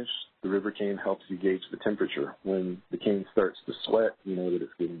catfish, the river cane helps you gauge the temperature. When the cane starts to sweat, you know that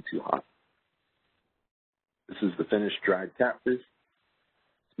it's getting too hot. This is the finished dried catfish.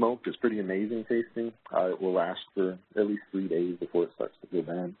 Smoke is pretty amazing tasting. It will last for at least 3 days before it starts to go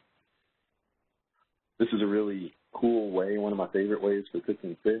bad. This is a really cool way, one of my favorite ways for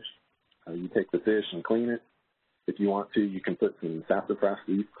cooking fish. You take the fish and clean it. If you want to, you can put some sassafras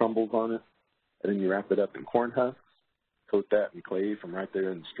leaf crumbles on it, and then you wrap it up in corn husks, coat that in clay from right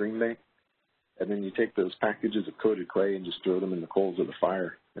there in the stream bank, and then you take those packages of coated clay and just throw them in the coals of the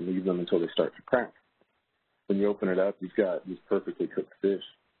fire and leave them until they start to crack. When you open it up, you've got this perfectly cooked fish.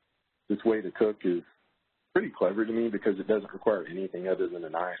 This way to cook is pretty clever to me because it doesn't require anything other than a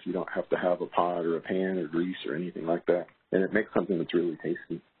knife. You don't have to have a pot or a pan or grease or anything like that, and it makes something that's really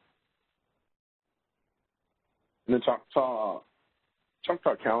tasty. In the Choctaw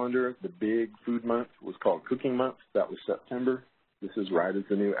calendar, the big food month was called Cooking Month. That was September. This is right as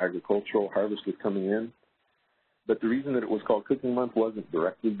the new agricultural harvest was coming in. But the reason that it was called Cooking Month wasn't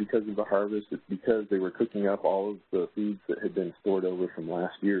directly because of the harvest. It's because they were cooking up all of the foods that had been stored over from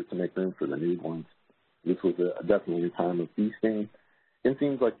last year to make room for the new ones. This was definitely a time of feasting. And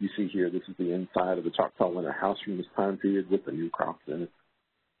things like you see here, this is the inside of the Choctaw winter house from this time period with the new crops in it.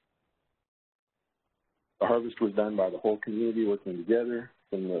 The harvest was done by the whole community working together,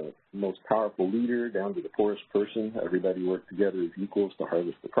 from the most powerful leader down to the poorest person. Everybody worked together as equals to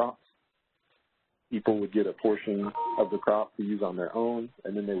harvest the crops. People would get a portion of the crop to use on their own,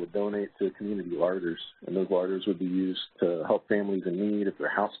 and then they would donate to community larders. And those larders would be used to help families in need if their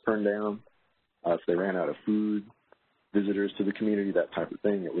house burned down, if they ran out of food, visitors to the community, that type of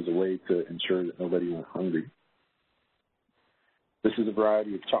thing. It was a way to ensure that nobody went hungry. This is a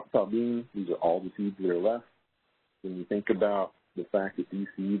variety of Choctaw beans. These are all the seeds that are left. When you think about the fact that these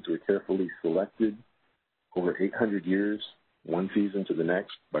seeds were carefully selected over 800 years, one season to the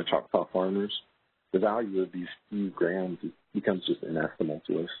next, by Choctaw farmers, the value of these few grams becomes just inestimable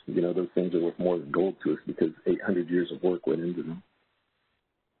to us. You know, those things are worth more than gold to us because 800 years of work went into them.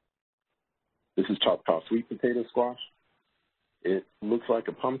 This is Choctaw sweet potato squash. It looks like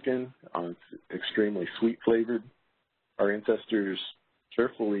a pumpkin. It's extremely sweet flavored. Our ancestors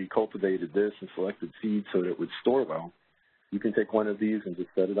carefully cultivated this and selected seeds so that it would store well. You can take one of these and just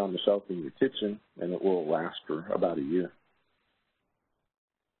set it on the shelf in your kitchen, and it will last for about a year.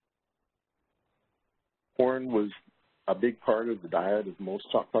 Corn was a big part of the diet of most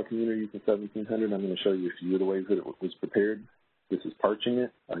Choctaw communities in 1700. I'm going to show you a few of the ways that it was prepared. This is parching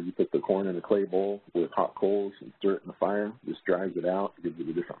it. You put the corn in a clay bowl with hot coals and stir it in the fire. This dries it out, gives it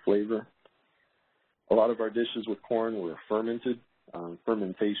a different flavor. A lot of our dishes with corn were fermented.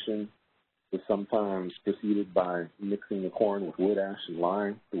 Fermentation was sometimes preceded by mixing the corn with wood ash and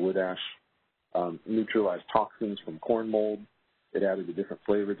lye. The wood ash neutralized toxins from corn mold. It added a different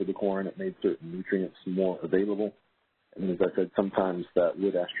flavor to the corn. It made certain nutrients more available. And as I said, sometimes that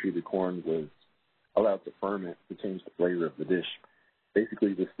wood ash treated corn was allowed to ferment to change the flavor of the dish.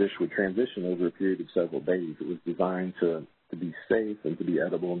 Basically, this dish would transition over a period of several days. It was designed to be safe and to be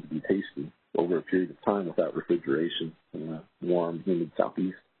edible and to be tasty over a period of time without refrigeration in the warm, humid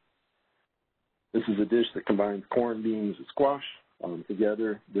southeast. This is a dish that combines corn, beans, and squash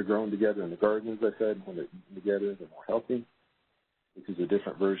together. They're grown together in the garden, as I said. When they're eaten together, they're more healthy. This is a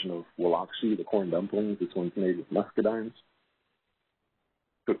different version of walakshi, the corn dumplings. This one's made with muscadines.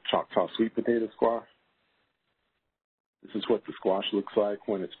 Cooked Choctaw sweet potato squash. This is what the squash looks like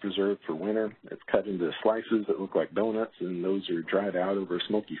when it's preserved for winter. It's cut into slices that look like donuts, and those are dried out over a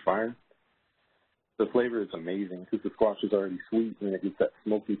smoky fire. The flavor is amazing because the squash is already sweet and it gets that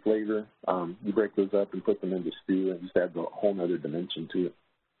smoky flavor. You break those up and put them into stew and just adds a whole other dimension to it.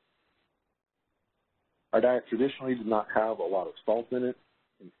 Our diet traditionally did not have a lot of salt in it.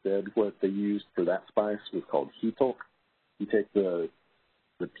 Instead, what they used for that spice was called hitok. You take the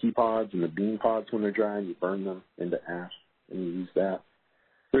pea pods and the bean pods when they're dry and you burn them into ash and you use that.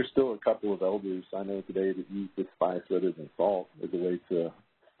 There's still a couple of elders I know today that use this spice rather than salt as a way to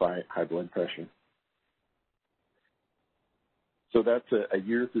fight high blood pressure. So that's a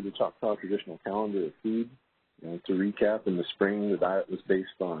year through the Choctaw traditional calendar of food. To recap, in the spring, the diet was based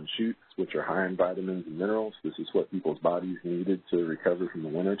on shoots, which are high in vitamins and minerals. This is what people's bodies needed to recover from the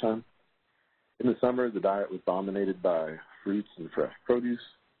wintertime. In the summer, the diet was dominated by fruits and fresh produce.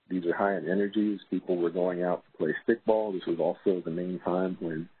 These are high in energy as people were going out to play stickball. This was also the main time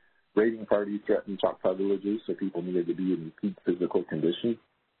when raiding parties threatened Choctaw villages, so people needed to be in peak physical condition.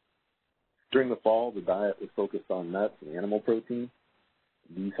 During the fall, the diet was focused on nuts and animal protein.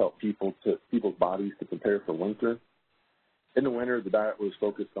 These help people's bodies to prepare for winter. In the winter, the diet was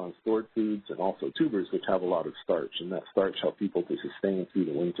focused on stored foods and also tubers, which have a lot of starch, and that starch helped people to sustain through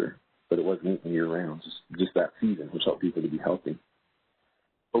the winter, but it wasn't eaten year-round, just that season, which helped people to be healthy.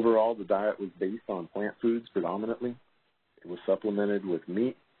 Overall, the diet was based on plant foods predominantly. It was supplemented with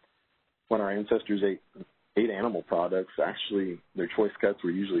meat. When our ancestors ate animal products, actually their choice cuts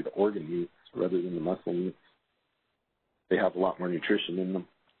were usually the organ meats rather than the muscle meats. They have a lot more nutrition in them.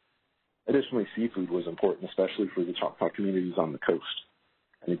 Additionally, seafood was important, especially for the Choctaw communities on the coast.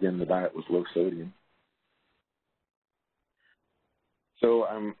 And again, the diet was low sodium. So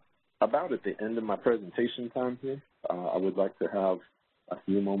I'm about at the end of my presentation time here. I would like to have a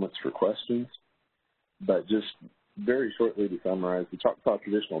few moments for questions, but just very shortly to summarize, the Choctaw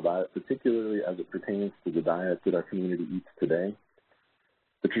traditional diet, particularly as it pertains to the diet that our community eats today,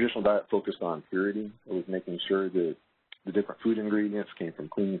 the traditional diet focused on purity. It was making sure that the different food ingredients came from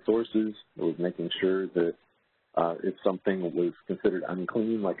clean sources. It was making sure that if something was considered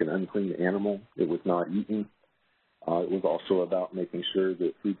unclean, like an unclean animal, it was not eaten. It was also about making sure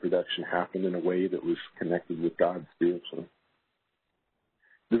that food production happened in a way that was connected with God spiritually.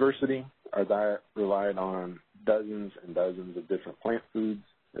 Diversity, our diet relied on dozens and dozens of different plant foods.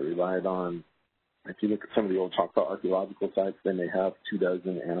 It relied on, if you look at some of the old Choctaw archaeological sites, they may have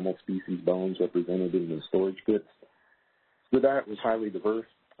 24 animal species bones represented in the storage pits. The diet was highly diverse.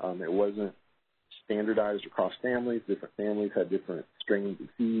 It wasn't standardized across families. Different families had different strains of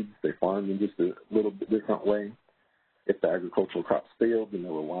seeds. They farmed in just a little bit different way. If the agricultural crops failed, then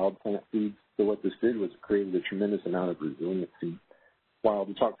there were wild plant foods. So what this did was it created a tremendous amount of resiliency. While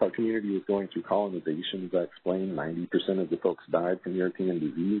the Choctaw community was going through colonization, as I explained, 90% of the folks died from European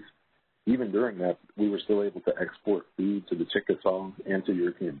disease. Even during that, we were still able to export food to the Chickasaw and to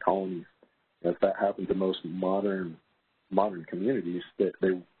European colonies. And if that happened to most modern communities, that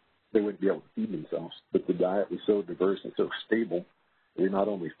they wouldn't be able to feed themselves. But the diet was so diverse and so stable that we not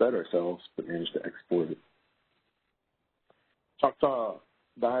only fed ourselves, but managed to export it. Choctaw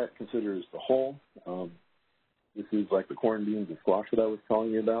diet considers the whole. This is like the corn, beans, and squash that I was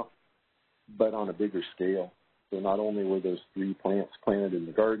telling you about, but on a bigger scale. So not only were those 3 plants planted in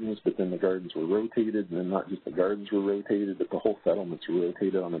the gardens, but then the gardens were rotated, and then not just the gardens were rotated, but the whole settlements were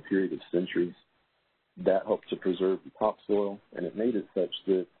rotated on a period of centuries. That helped to preserve the topsoil, and it made it such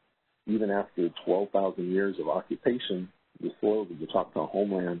that even after 12,000 years of occupation, the soils of the Choctaw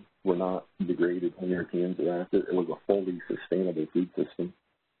homeland were not degraded when Europeans arrived. It was a fully sustainable food system.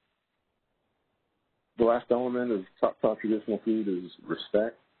 The last element of Choctaw traditional food is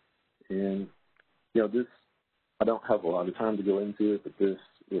respect. And, this, I don't have a lot of time to go into it, but this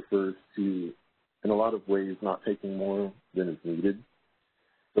refers to, in a lot of ways, not taking more than is needed.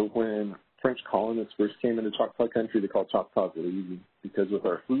 So when French colonists first came into Choctaw country, they called Choctaws lazy, because with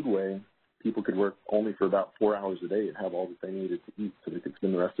our foodway, people could work only for about 4 hours a day and have all that they needed to eat, so they could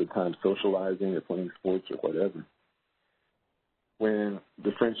spend the rest of the time socializing or playing sports or whatever. When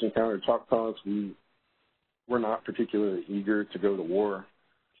the French encountered Choctaws, we were not particularly eager to go to war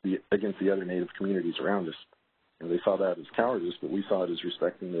against the other native communities around us. They saw that as cowardice, but we saw it as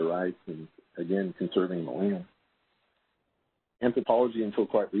respecting their rights and, again, conserving the land. Anthropology, until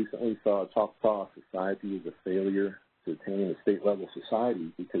quite recently, saw Choctaw society as a failure to attain a state-level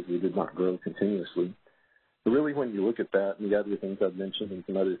society because we did not grow continuously. But really, when you look at that and the other things I've mentioned and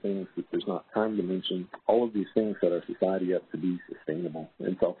some other things that there's not time to mention, all of these things set our society up to be sustainable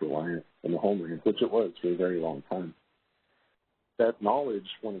and self-reliant in the homeland, which it was for a very long time. That knowledge,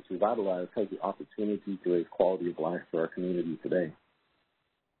 when it's revitalized, has the opportunity to raise quality of life for our community today.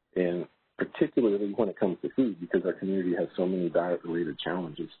 And particularly when it comes to food, because our community has so many diet-related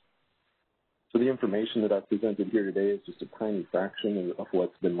challenges. So the information that I've presented here today is just a tiny fraction of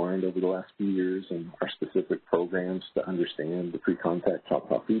what's been learned over the last few years in our specific programs to understand the pre-contact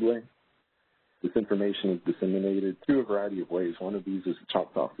Choctaw Foodway. This information is disseminated through a variety of ways. One of these is the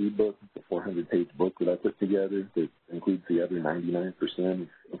Choctaw Food Book, the 400-page book that I put together that includes the other 99%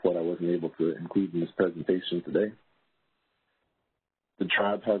 of what I wasn't able to include in this presentation today. The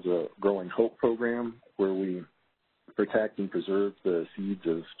tribe has a Growing Hope program where we protect and preserve the seeds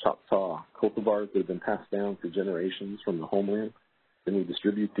of Choctaw cultivars that have been passed down for generations from the homeland. Then we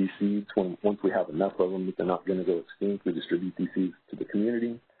distribute these seeds. Once we have enough of them that they're not going to go extinct, we distribute these seeds to the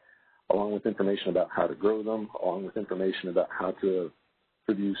community, along with information about how to grow them, along with information about how to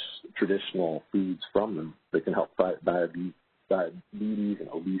produce traditional foods from them that can help fight diabetes and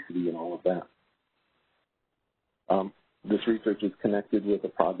obesity and all of that. This research is connected with a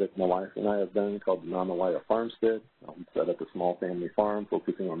project my wife and I have done called the Namawaya Farmstead. We set up a small family farm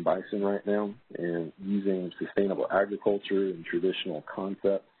focusing on bison right now and using sustainable agriculture and traditional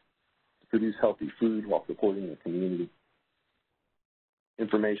concepts to produce healthy food while supporting the community.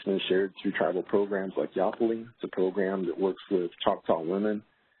 Information is shared through tribal programs like Yapali. It's a program that works with Choctaw women,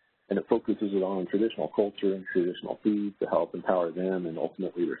 and it focuses on traditional culture and traditional food to help empower them and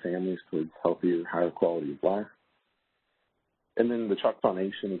ultimately their families towards healthier, higher quality of life. And then the Choctaw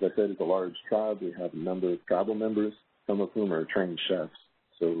Nation, as I said, is a large tribe. We have a number of tribal members, some of whom are trained chefs.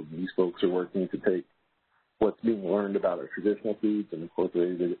 So these folks are working to take what's being learned about our traditional foods and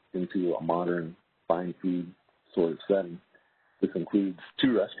incorporate it into a modern fine food sort of setting. This includes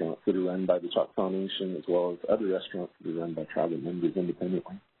 2 restaurants that are run by the Choctaw Nation, as well as other restaurants that are run by tribal members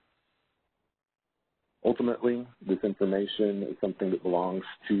independently. Ultimately, this information is something that belongs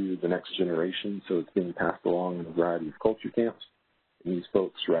to the next generation, so it's being passed along in a variety of culture camps. And these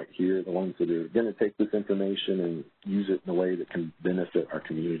folks right here are the ones that are going to take this information and use it in a way that can benefit our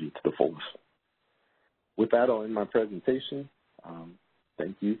community to the fullest. With that, I'll end my presentation.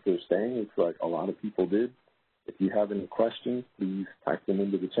 Thank you for staying. It's like a lot of people did. If you have any questions, please type them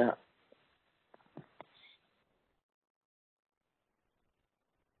into the chat.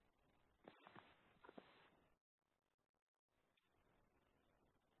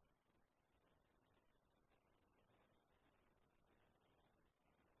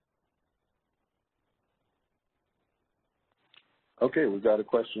 Okay, we've got a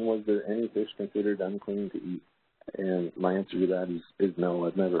question. Was there any fish considered unclean to eat? And my answer to that is no.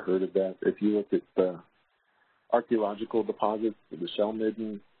 I've never heard of that. If you look at the archaeological deposits of the shell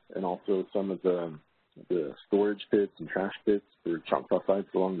midden and also some of the storage pits and trash pits for Choctaw sites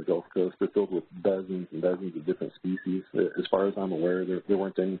along the Gulf Coast, they're filled with dozens and dozens of different species. As far as I'm aware, there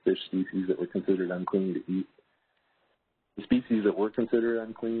weren't any fish species that were considered unclean to eat. The species that were considered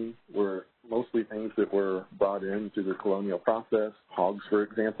unclean were mostly things that were brought in through the colonial process. Hogs, for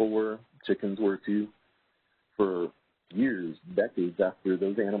example, were. Chickens were too. For years, decades after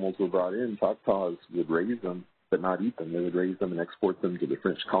those animals were brought in, Choctaws would raise them but not eat them. They would raise them and export them to the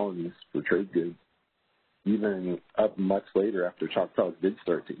French colonies for trade goods. Even up much later after Choctaws did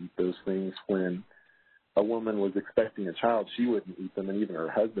start to eat those things, when a woman was expecting a child, she wouldn't eat them, and even her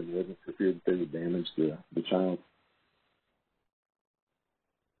husband wouldn't, for fear that they would damage the child.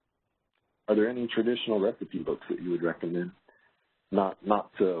 Are there any traditional recipe books that you would recommend? Not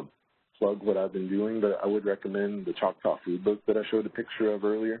to plug what I've been doing, but I would recommend the Choctaw Food book that I showed a picture of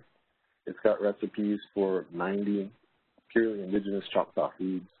earlier. It's got recipes for 90 purely indigenous Choctaw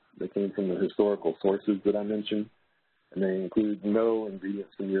foods. They came from the historical sources that I mentioned, and they include no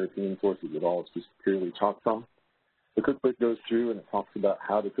ingredients from European sources at all. It's just purely Choctaw. The cookbook goes through and it talks about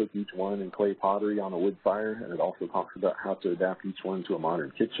how to cook each one in clay pottery on a wood fire, and it also talks about how to adapt each one to a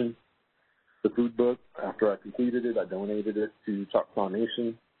modern kitchen. The food book, after I completed it, I donated it to Choctaw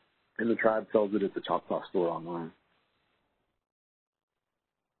Nation, and the tribe sells it at the Choctaw store online.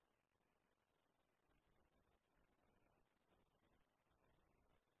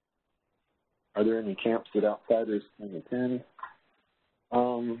 Are there any camps that outsiders can attend?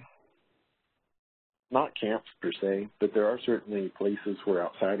 Not camps per se, but there are certainly places where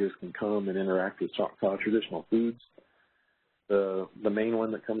outsiders can come and interact with Choctaw traditional foods. The main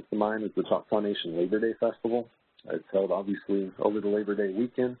one that comes to mind is the Choctaw Nation Labor Day Festival. It's held obviously over the Labor Day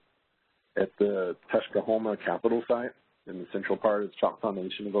weekend at the Tuskahoma Capitol site in the central part of the Choctaw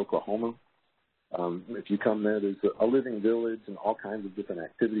Nation of Oklahoma. If you come there, there's a living village and all kinds of different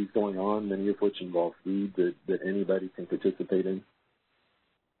activities going on, many of which involve food that anybody can participate in.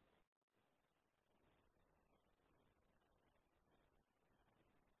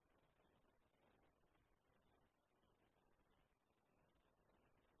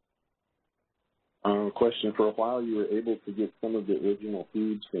 Question: for a while, you were able to get some of the original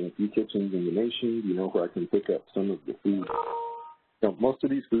foods from a few kitchens in the nation. Do you know where I can pick up some of the food? Now, most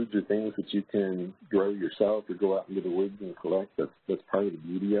of these foods are things that you can grow yourself or go out into the woods and collect. That's part of the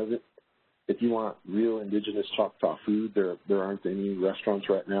beauty of it. If you want real indigenous Choctaw food, there aren't any restaurants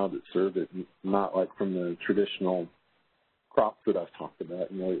right now that serve it, not like from the traditional crops that I've talked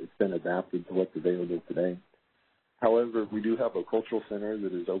about. You know, it's been adapted to what's available today. However, we do have a cultural center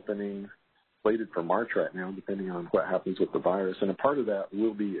that is opening slated for March right now, depending on what happens with the virus. And a part of that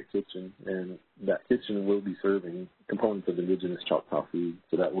will be a kitchen, and that kitchen will be serving components of indigenous Choctaw food.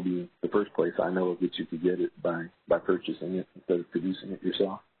 So that will be the first place I know of that you could get it by purchasing it instead of producing it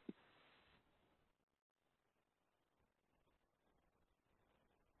yourself.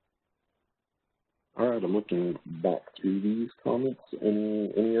 All right, I'm looking back through these comments.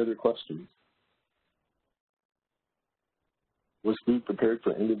 Any other questions? Was food prepared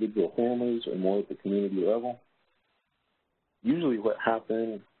for individual families or more at the community level? Usually what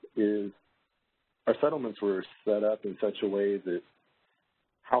happened is our settlements were set up in such a way that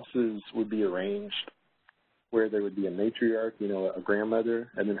houses would be arranged where there would be a matriarch, a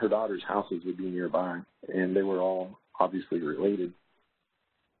grandmother, and then her daughter's houses would be nearby, and they were all obviously related.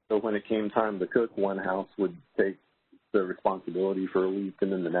 So when it came time to cook, one house would take the responsibility for a week,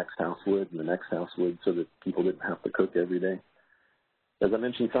 and then the next house would, and the next house would, so that people didn't have to cook every day. As I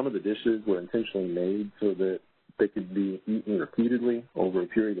mentioned, some of the dishes were intentionally made so that they could be eaten repeatedly over a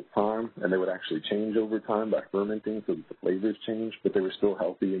period of time, and they would actually change over time by fermenting so that the flavors changed, but they were still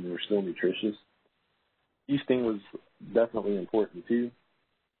healthy and they were still nutritious. Feasting was definitely important too.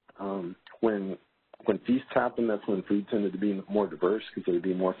 When feasts happened, that's when food tended to be more diverse because there would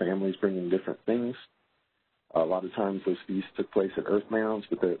be more families bringing different things. A lot of times those feasts took place at earth mounds,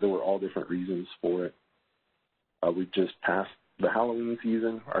 but there were all different reasons for it. We just passed the Halloween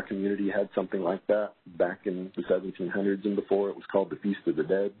season. Our community had something like that back in the 1700s and before. It was called the Feast of the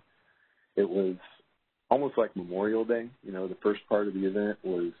Dead. It was almost like Memorial Day. The first part of the event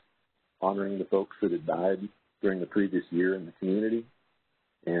was honoring the folks that had died during the previous year in the community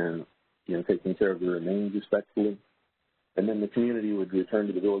and, taking care of the remains respectfully. And then the community would return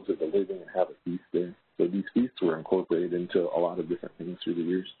to the village of the living and have a feast there. So these feasts were incorporated into a lot of different things through the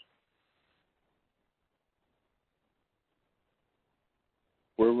years.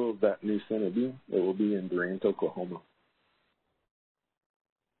 Where will that new center be? It will be in Durant, Oklahoma.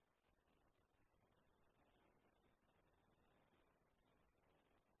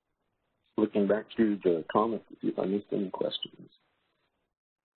 Looking back through the comments to see if I missed any questions.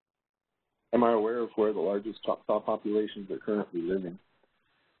 Am I aware of where the largest Choctaw populations are currently living?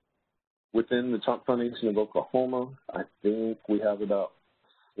 Within the Choctaw Nation of Oklahoma, I think we have about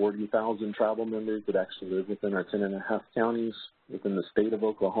 40,000 tribal members that actually live within our 10.5 counties. Within the state of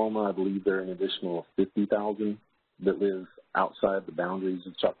Oklahoma, I believe there are an additional 50,000 that live outside the boundaries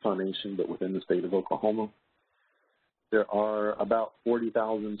of Choctaw Nation, but within the state of Oklahoma. There are about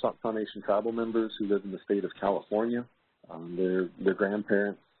 40,000 Choctaw Nation tribal members who live in the state of California. Their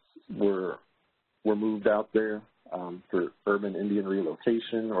grandparents were moved out there for urban Indian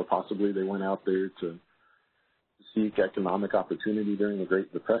relocation, or possibly they went out there to seek economic opportunity during the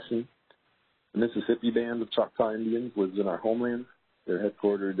Great Depression. The Mississippi Band of Choctaw Indians lives in our homeland. They're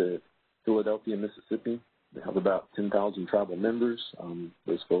headquartered at Philadelphia, Mississippi. They have about 10,000 tribal members.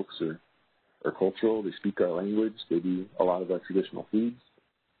 Those folks are cultural. They speak our language. They do a lot of our traditional foods.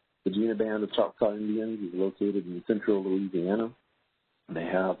 The Gina Band of Choctaw Indians is located in central Louisiana. They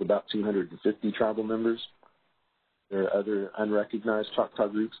have about 250 tribal members. There are other unrecognized Choctaw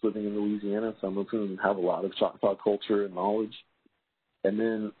groups living in Louisiana, some of whom have a lot of Choctaw culture and knowledge. And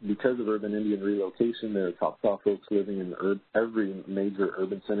then because of urban Indian relocation, there are Choctaw folks living in every major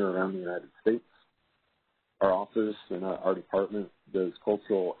urban center around the United States. Our office and our department does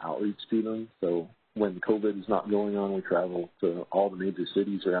cultural outreach to them. So when COVID is not going on, we travel to all the major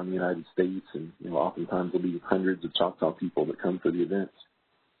cities around the United States, and oftentimes there'll be hundreds of Choctaw people that come for the events.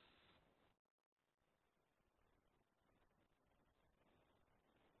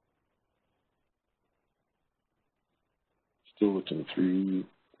 Still looking through these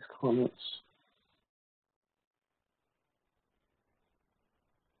comments.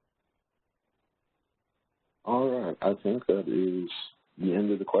 All right, I think that is the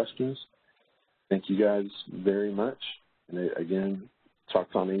end of the questions. Thank you guys very much. And again,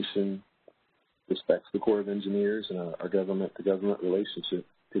 Choctaw Nation respects the Corps of Engineers and our government-to-government relationship.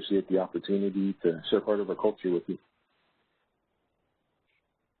 Appreciate the opportunity to share part of our culture with you.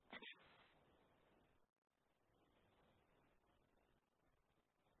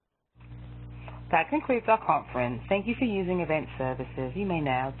 That concludes our conference. Thank you for using Event Services. You may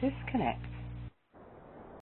now disconnect.